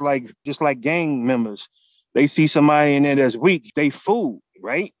 it's like, just like gang members. They see somebody in there that's weak, they fool,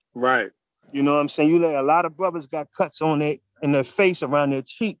 right? Right. You know what I'm saying? A lot of brothers got cuts in their face around their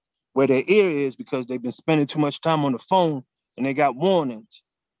cheek where their ear is because they've been spending too much time on the phone and they got warnings.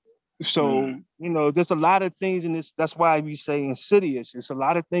 So, there's a lot of things in this. That's why we say insidious. It's a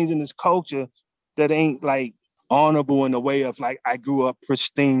lot of things in this culture that ain't like honorable in the way of like, I grew up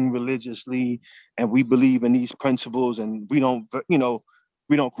pristine religiously and we believe in these principles and we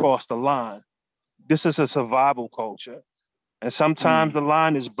don't cross the line. This is a survival culture. And sometimes the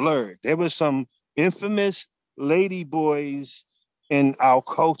line is blurred. There was some infamous lady boys in our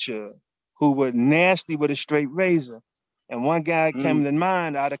culture who were nasty with a straight razor. And one guy came to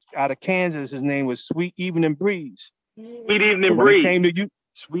mind out of Kansas. His name was Sweet Evening Breeze. Sweet Evening Breeze.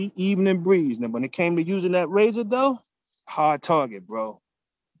 Sweet Evening Breeze. Now, when it came to using that razor, though, hard target, bro.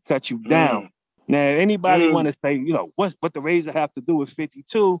 Cut you down. Now, anybody want to say, what the razor have to do with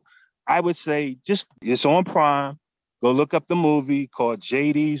 52? I would say it's on Prime. Go look up the movie called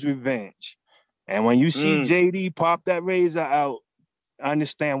JD's Revenge. And when you see JD pop that razor out,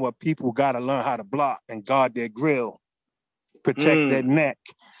 understand what people got to learn how to block and guard their grill. Protect their neck.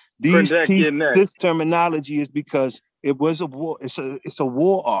 This terminology is because it was a war. It's a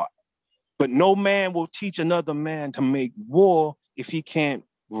war art. But no man will teach another man to make war if he can't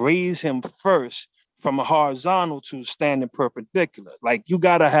raise him first from a horizontal to standing perpendicular. Like, you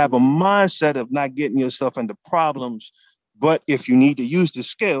got to have a mindset of not getting yourself into problems. But if you need to use the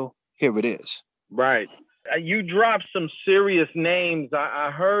skill, here it is. Right. You dropped some serious names.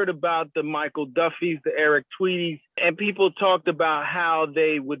 I heard about the Michael Duffys, the Eric Tweedies, and people talked about how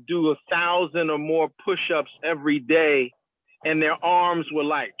they would do 1,000 or more push-ups every day, and their arms were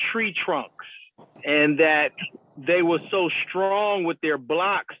like tree trunks, and that they were so strong with their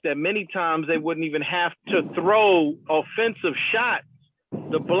blocks that many times they wouldn't even have to throw offensive shots.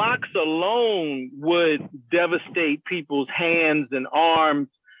 The blocks alone would devastate people's hands and arms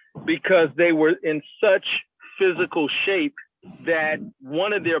because they were in such physical shape that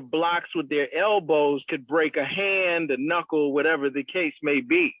one of their blocks with their elbows could break a hand, a knuckle, whatever the case may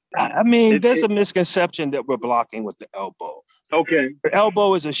be. I mean, there's a misconception that we're blocking with the elbow. Okay. The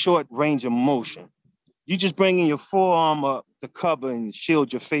elbow is a short range of motion. You just bringing your forearm up to cover and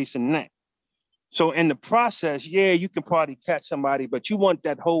shield your face and neck. So in the process, yeah, you can probably catch somebody, but you want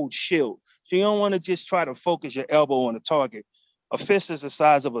that whole shield. So you don't want to just try to focus your elbow on the target. A fist is the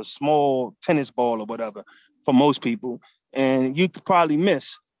size of a small tennis ball or whatever for most people, and you could probably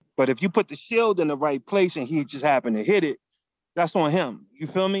miss. But if you put the shield in the right place and he just happened to hit it, that's on him. You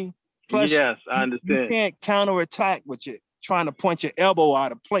feel me? Plus, yes, I understand. You can't counterattack with you trying to point your elbow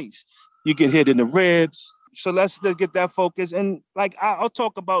out of place. You get hit in the ribs. So let's get that focus. And like I'll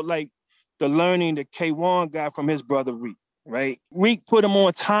talk about like the learning that K1 got from his brother Reek, right? Reek put him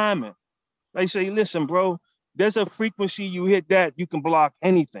on timing. They say, listen, bro, there's a frequency you hit that you can block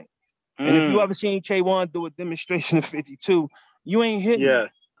anything. And if you ever seen K1 do a demonstration of 52, you ain't hitting him.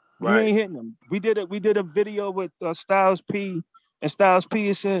 Right. You ain't hitting him. We did a video with Styles P, and Styles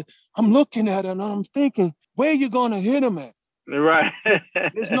P said, I'm looking at it and I'm thinking, where you gonna hit him at? Right.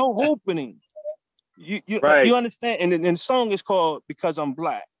 There's no opening. You understand? And the song is called Because I'm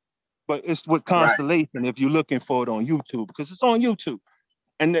Black, but it's with Constellation if you're looking for it on YouTube, because it's on YouTube.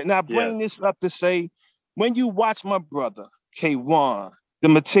 And I bring this up to say, when you watch my brother, K1, the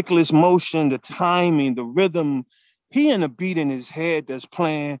meticulous motion, the timing, the rhythm, he in a beat in his head that's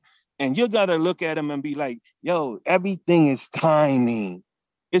playing, and you got to look at him and be like, yo, everything is timing.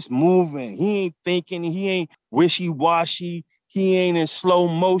 It's moving. He ain't thinking. He ain't wishy-washy. He ain't in slow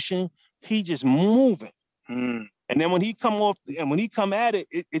motion. He just moving. And then when he come off, and when he come at it,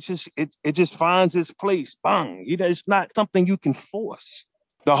 it just finds its place. Bang. It's not something you can force.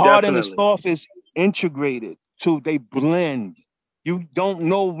 The hard and the soft is integrated, so they blend. You don't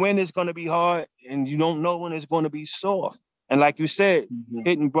know when it's going to be hard, and you don't know when it's going to be soft. And like you said,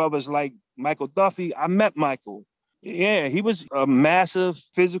 hitting brothers like Michael Duffy, I met Michael. Yeah, he was a massive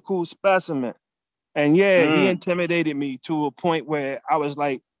physical specimen. And he intimidated me to a point where I was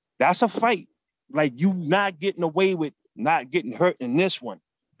like, that's a fight. like you not getting away with not getting hurt in this one.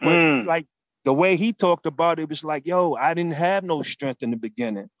 But like the way he talked about it was like, yo, I didn't have no strength in the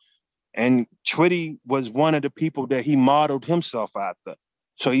beginning. And Twitty was one of the people that he modeled himself after.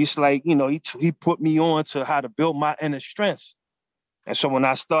 So he's like, you know, he put me on to how to build my inner strength. And so when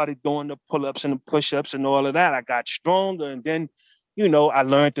I started doing the pull-ups and the push-ups and all of that, I got stronger. And then, you know, I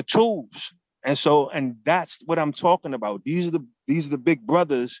learned the tools. And that's what I'm talking about. These are the big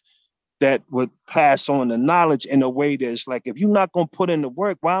brothers that would pass on the knowledge in a way that's like, if you're not going to put in the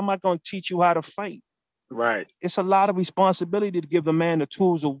work, why am I going to teach you how to fight? Right. It's a lot of responsibility to give a man the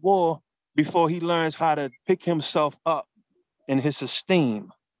tools of war before he learns how to pick himself up in his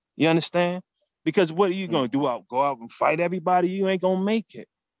esteem. You understand? Because what are you going to do? Go out and fight everybody? You ain't going to make it.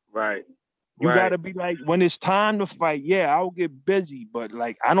 Right. You got to be like, when it's time to fight, yeah, I'll get busy, but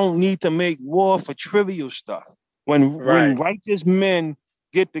like, I don't need to make war for trivial stuff. When righteous men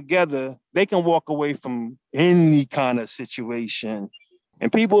get together, they can walk away from any kind of situation.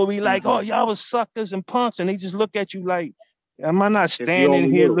 And people will be like, oh, y'all was suckers and punks. And they just look at you like, am I not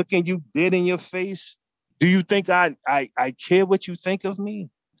standing here looking you dead in your face? Do you think I care what you think of me?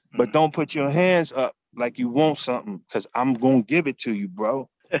 But don't put your hands up like you want something, because I'm going to give it to you, bro.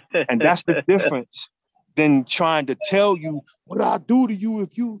 And that's the difference than trying to tell you what I'll do to you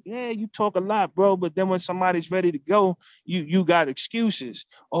if you talk a lot, bro. But then when somebody's ready to go, you got excuses.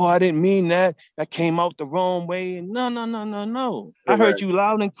 Oh, I didn't mean that. That came out the wrong way. And no. Correct. I heard you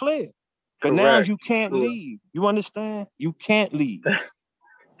loud and clear. But now you can't leave. You understand? You can't leave.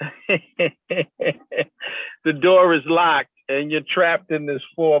 The door is locked and you're trapped in this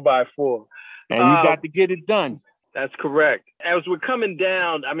 4x4. And you got to get it done. That's correct. As we're coming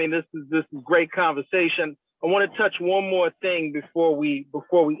down, I mean, this is great conversation. I want to touch one more thing before we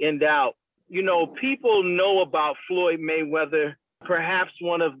end out. You know, people know about Floyd Mayweather, perhaps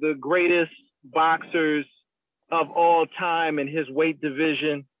one of the greatest boxers of all time in his weight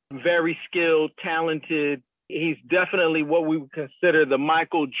division. Very skilled, talented. He's definitely what we would consider the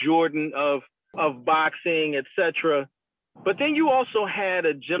Michael Jordan of boxing, etc. But then you also had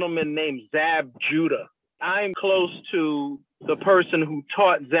a gentleman named Zab Judah. I'm close to the person who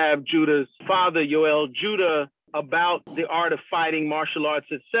taught Zab Judah's father, Yoel Judah, about the art of fighting, martial arts,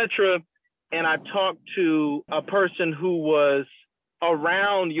 etc. And I talked to a person who was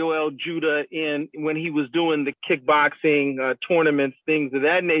around Yoel Judah when he was doing the kickboxing tournaments, things of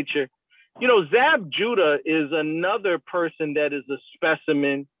that nature. You know, Zab Judah is another person that is a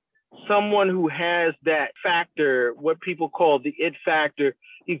specimen, someone who has that factor, what people call the it factor.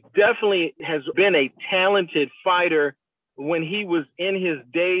 He definitely has been a talented fighter when he was in his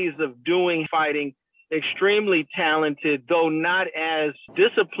days of doing fighting, extremely talented, though not as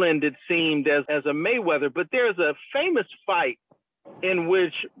disciplined, it seemed, as a Mayweather. But there's a famous fight in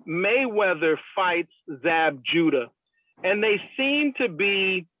which Mayweather fights Zab Judah, and they seem to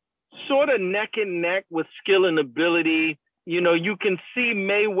be sort of neck and neck with skill and ability. You know, you can see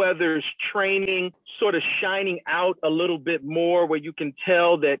Mayweather's training sort of shining out a little bit more, where you can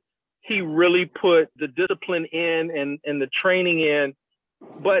tell that he really put the discipline in and the training in.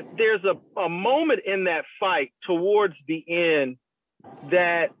 But there's a moment in that fight towards the end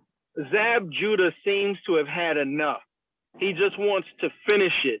that Zab Judah seems to have had enough. He just wants to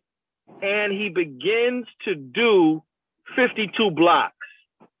finish it. And he begins to do 52 blocks,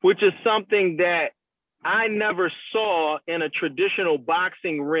 which is something that I never saw in a traditional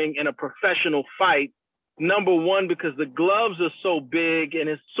boxing ring in a professional fight. Number one, because the gloves are so big and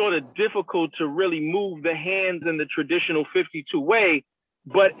it's sort of difficult to really move the hands in the traditional 52 way.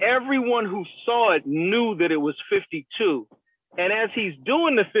 But everyone who saw it knew that it was 52. And as he's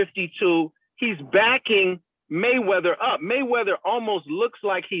doing the 52, he's backing Mayweather up. Mayweather almost looks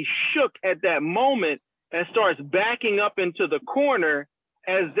like he shook at that moment and starts backing up into the corner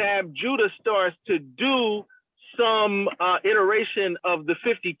as Zab Judah starts to do some iteration of the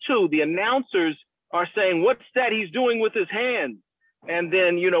 52. The announcers are saying, what's that he's doing with his hands? And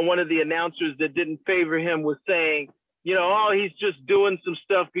then, you know, one of the announcers that didn't favor him was saying, you know, oh, he's just doing some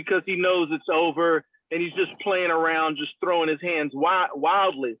stuff because he knows it's over and he's just playing around, just throwing his hands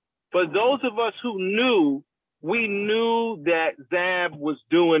wildly. But those of us who knew, we knew that Zab was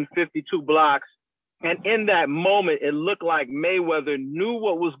doing 52 blocks. And in that moment, it looked like Mayweather knew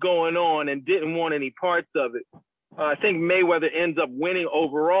what was going on and didn't want any parts of it. I think Mayweather ends up winning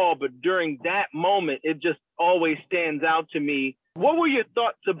overall, but during that moment, it just always stands out to me. What were your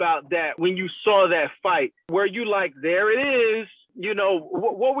thoughts about that when you saw that fight? Were you like, there it is? You know,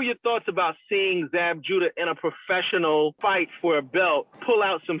 what were your thoughts about seeing Zab Judah in a professional fight for a belt pull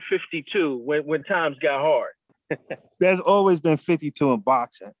out some 52 when times got hard? There's always been 52 in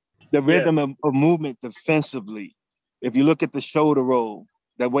boxing. the rhythm of movement defensively. If you look at the shoulder roll,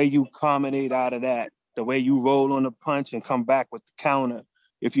 the way you combinate out of that, the way you roll on the punch and come back with the counter.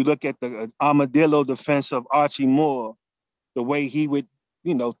 If you look at the armadillo defense of Archie Moore, the way he would,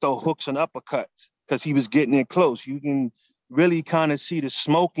 throw hooks and uppercuts because he was getting in close. You can really kind of see the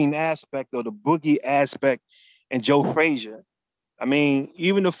smoking aspect or the boogie aspect in Joe Frazier. I mean,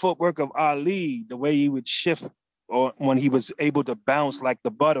 even the footwork of Ali, the way he would shift or when he was able to bounce like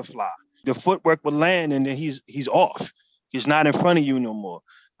the butterfly, the footwork would land and then he's off. He's not in front of you no more.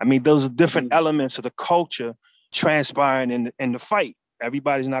 I mean, those are different elements of the culture transpiring in the fight.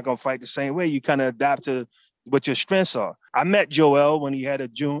 Everybody's not going to fight the same way. You kind of adapt to what your strengths are. I met Joel when he had a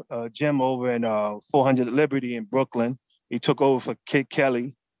gym over in 400 Liberty in Brooklyn. He took over for Kid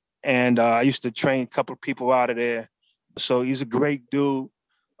Kelly. And I used to train a couple of people out of there. So he's a great dude,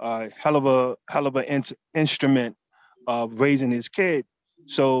 hell of an instrument of raising his kid.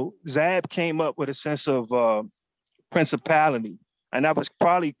 So Zab came up with a sense of principality. And that was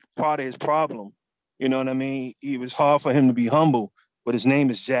probably part of his problem. You know what I mean? It was hard for him to be humble, but his name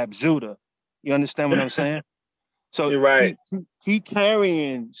is Jab Zuda. You understand what I'm saying? So you're right. He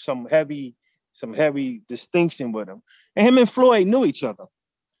carrying some heavy distinction with him. And him and Floyd knew each other.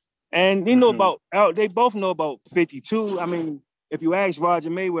 And they both know about 52. I mean, if you ask Roger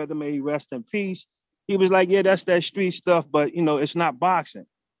Mayweather, may he rest in peace, he was like, yeah, that's that street stuff, but it's not boxing,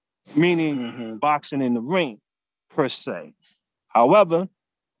 meaning boxing in the ring per se. However,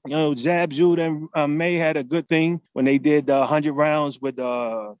 Jab Jude and May had a good thing when they did 100 rounds with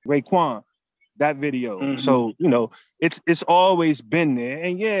Raekwon, that video. So, it's always been there.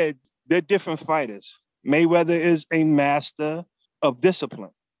 And yeah, they're different fighters. Mayweather is a master of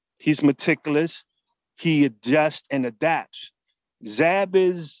discipline. He's meticulous. He adjusts and adapts. Zab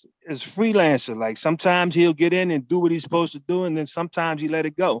is freelancer. Like sometimes he'll get in and do what he's supposed to do, and then sometimes he let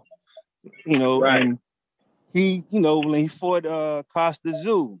it go. Right. And he, when he fought Costa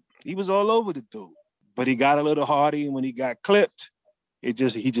Zoo, he was all over the dude. But he got a little hardy, and when he got clipped, he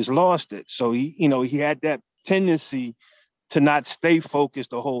just lost it. So he had that tendency to not stay focused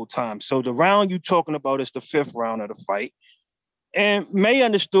the whole time. So the round you're talking about is the 5th round of the fight. And May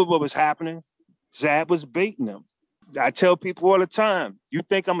understood what was happening. Zab was baiting him. I tell people all the time, you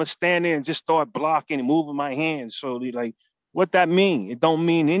think I'm going to stand there and just start blocking and moving my hands. So they like, what that mean? It don't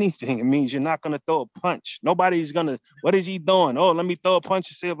mean anything. It means you're not going to throw a punch. Nobody's going to, what is he doing? Oh, let me throw a punch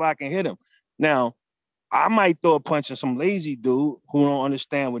and see if I can hit him. Now, I might throw a punch at some lazy dude who don't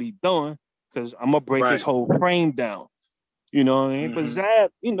understand what he's doing because I'm going to break his whole frame down. You know what I mean? But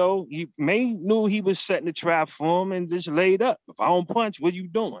Zab, he knew he was setting the trap for him and just laid up. If I don't punch, what are you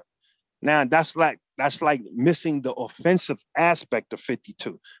doing? Now that's like missing the offensive aspect of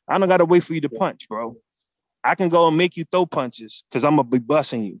 52. I don't gotta wait for you to punch, bro. I can go and make you throw punches because I'm gonna be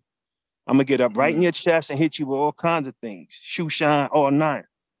busting you. I'm gonna get up right in your chest and hit you with all kinds of things, shoe shine, all nine.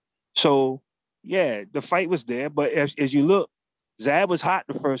 So yeah, the fight was there, but as you look, Zab was hot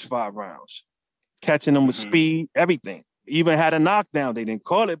the first 5 rounds, catching him with speed, everything. Even had a knockdown. They didn't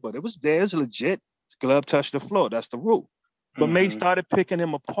call it, but it was there. It's legit. His glove touched the floor. That's the rule. But May started picking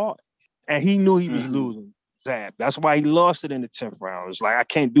him apart. And he knew he was losing, Zab. That's why he lost it in the 10th round. It's like, I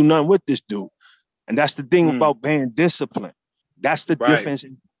can't do nothing with this dude. And that's the thing about being disciplined. That's the difference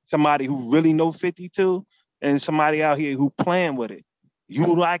in somebody who really know 52 and somebody out here who playing with it.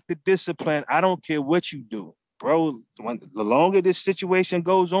 You like the discipline. I don't care what you do. Bro, the longer this situation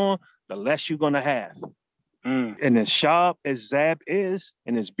goes on, the less you're going to have. And as sharp as Zab is,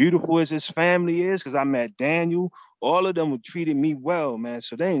 and as beautiful as his family is, because I met Daniel, all of them treated me well, man.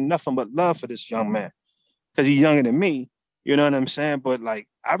 So there ain't nothing but love for this young man, because he's younger than me. You know what I'm saying? But like,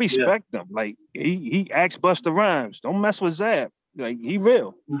 I respect them. Like he acts Busta Rhymes. Don't mess with Zab. Like he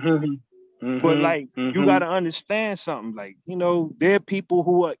real. But like, you got to understand something. Like, there are people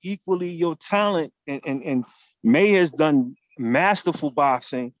who are equally your talent, and May has done masterful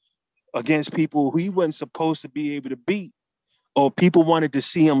boxing against people who he wasn't supposed to be able to beat, or people wanted to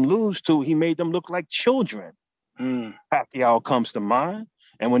see him lose to. He made them look like children. Pacquiao comes to mind.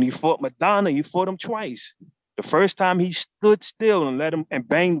 And when he fought Madonna, he fought him twice. The first time he stood still and let him and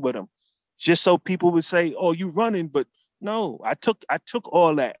banged with him, just so people would say, oh, you running. But no, I took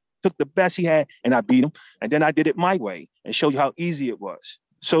all that, took the best he had, and I beat him. And then I did it my way and showed you how easy it was.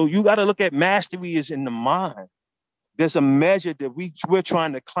 So you got to look at mastery is in the mind. There's a measure that we're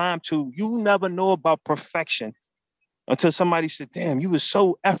trying to climb to. You never know about perfection until somebody said, damn, you was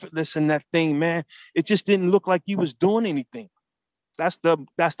so effortless in that thing, man. It just didn't look like you was doing anything. That's the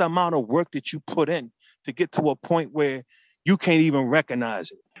amount of work that you put in to get to a point where you can't even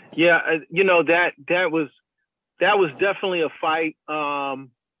recognize it. Yeah, that was definitely a fight.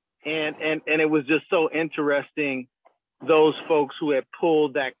 And it was just so interesting, those folks who had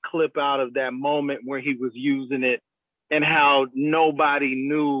pulled that clip out of that moment where he was using it, and how nobody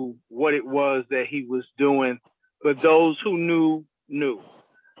knew what it was that he was doing, but those who knew.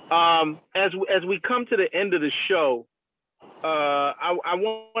 As we come to the end of the show, I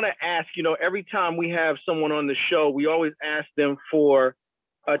want to ask, every time we have someone on the show, we always ask them for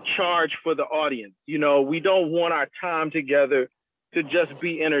a charge for the audience. We don't want our time together to just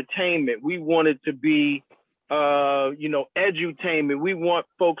be entertainment. We want it to be, edutainment. We want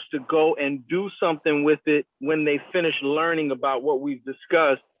folks to go and do something with it when they finish learning about what we've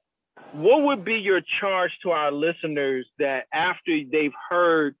discussed. What would be your charge to our listeners that after they've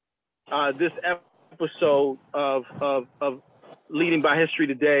heard this episode of Leading by History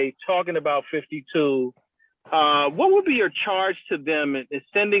Today, talking about 52, what would be your charge to them and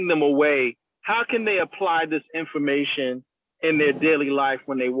sending them away? How can they apply this information in their daily life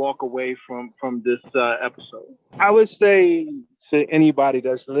when they walk away from this episode? I would say to anybody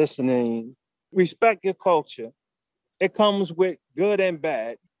that's listening, respect your culture. It comes with good and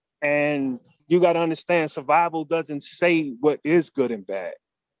bad. And you got to understand, survival doesn't say what is good and bad.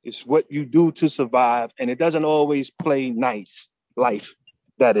 It's what you do to survive. And it doesn't always play nice life,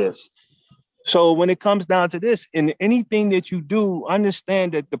 that is. So when it comes down to this, in anything that you do,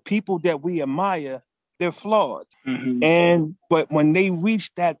 understand that the people that we admire, they're flawed. Mm-hmm. But when they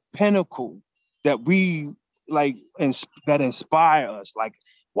reach that pinnacle that we like, that inspire us, like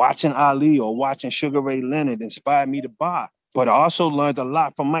watching Ali or watching Sugar Ray Leonard inspired me to box. But I also learned a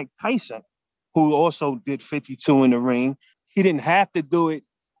lot from Mike Tyson, who also did 52 in the ring. He didn't have to do it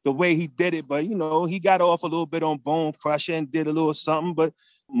the way he did it, but he got off a little bit on Bone Crusher and did a little something. But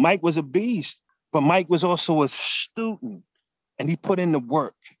Mike was a beast. But Mike was also a student, and he put in the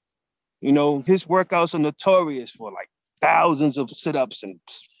work. His workouts are notorious for like thousands of sit-ups and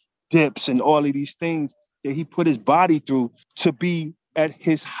dips and all of these things that he put his body through to be at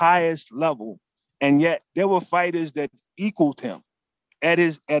his highest level. And yet there were fighters that equaled him at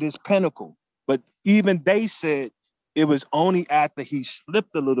his pinnacle. But even they said it was only after he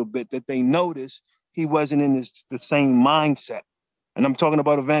slipped a little bit that they noticed he wasn't in the same mindset. And I'm talking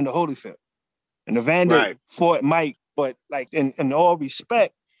about Evander Holyfield. And Evander fought Mike, but like in all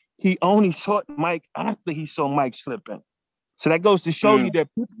respect, he only fought Mike after he saw Mike slipping. So that goes to show you that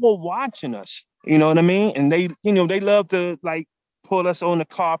people are watching us. You know what I mean? And they love to like pull us on the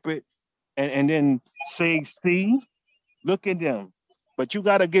carpet and then say, see, look at them. But you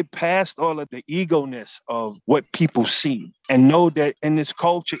got to get past all of the ego-ness of what people see and know that in this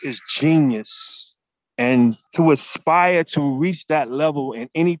culture is genius. And to aspire to reach that level in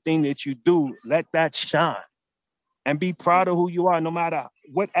anything that you do, let that shine. And be proud of who you are, no matter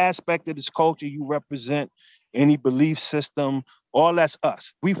what aspect of this culture you represent, any belief system, all that's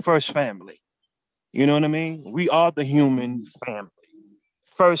us. We first family. You know what I mean? We are the human family.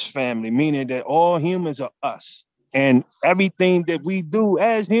 First family, meaning that all humans are us. And everything that we do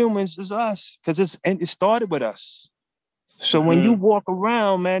as humans is us, because it started with us. So when you walk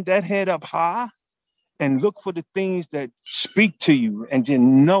around, man, that head up high and look for the things that speak to you and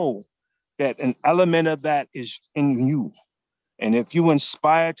then know that an element of that is in you. And if you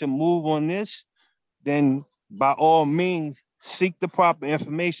inspire to move on this, then by all means, seek the proper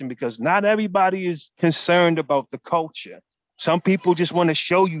information, because not everybody is concerned about the culture. Some people just want to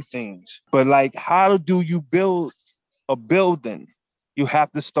show you things. But like, how do you build a building? You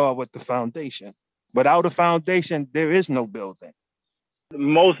have to start with the foundation. Without a foundation, there is no building.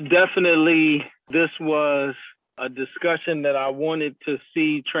 Most definitely, this was a discussion that I wanted to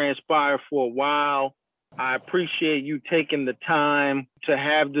see transpire for a while. I appreciate you taking the time to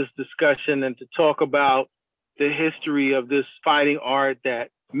have this discussion and to talk about the history of this fighting art that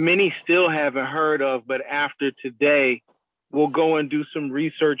many still haven't heard of, but after today, we'll go and do some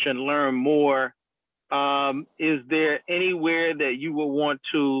research and learn more. Is there anywhere that you will want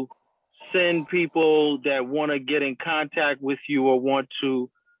to send people that want to get in contact with you or want to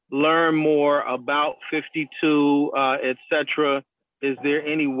learn more about 52, etc.? Is there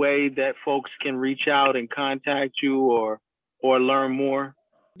any way that folks can reach out and contact you or learn more?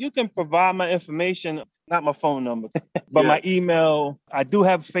 You can provide my information, not my phone number, but my email. I do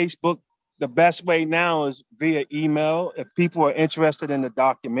have Facebook. The best way now is via email. If people are interested in the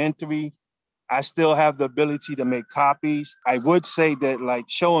documentary, I still have the ability to make copies. I would say that like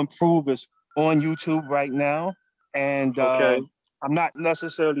Show and Prove is on YouTube right now. And I'm not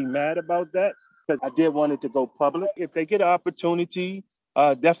necessarily mad about that because I did want it to go public. If they get an opportunity,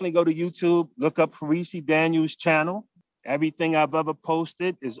 definitely go to YouTube, look up Farisi Daniels' channel. Everything I've ever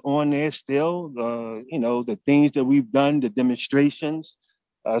posted is on there still. The things that we've done, the demonstrations.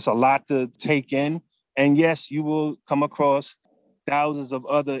 It's a lot to take in. And yes, you will come across thousands of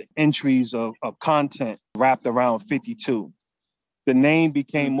other entries of content wrapped around 52. The name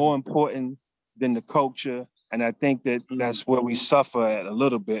became more important than the culture. And I think that that's where we suffer at a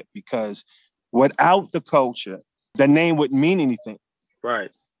little bit, because without the culture, the name wouldn't mean anything.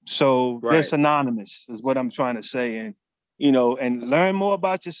 Right. So they're synonymous is what I'm trying to say. And, you know, and learn more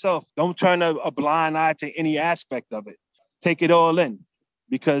about yourself. Don't turn a blind eye to any aspect of it. Take it all in,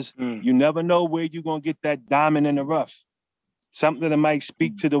 because you never know where you're going to get that diamond in the rough. Something that might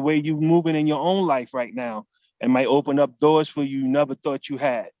speak to the way you're moving in your own life right now and might open up doors for you never thought you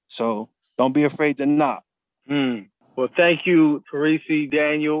had. So don't be afraid to knock. Well, thank you, Farisi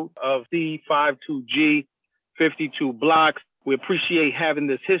Daniel of C52G, 52 Blocks. We appreciate having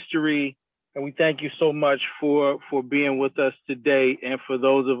this history, and we thank you so much for being with us today. And for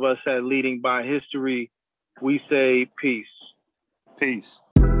those of us at Leading by History, we say peace. Peace.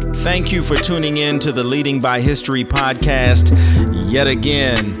 Thank you for tuning in to the Leading by History podcast yet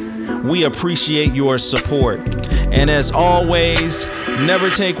again. We appreciate your support. And as always, never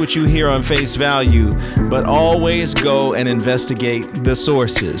take what you hear on face value, but always go and investigate the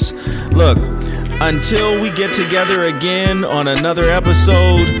sources. Look, until we get together again on another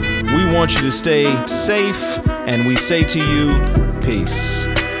episode, we want you to stay safe, and we say to you, peace.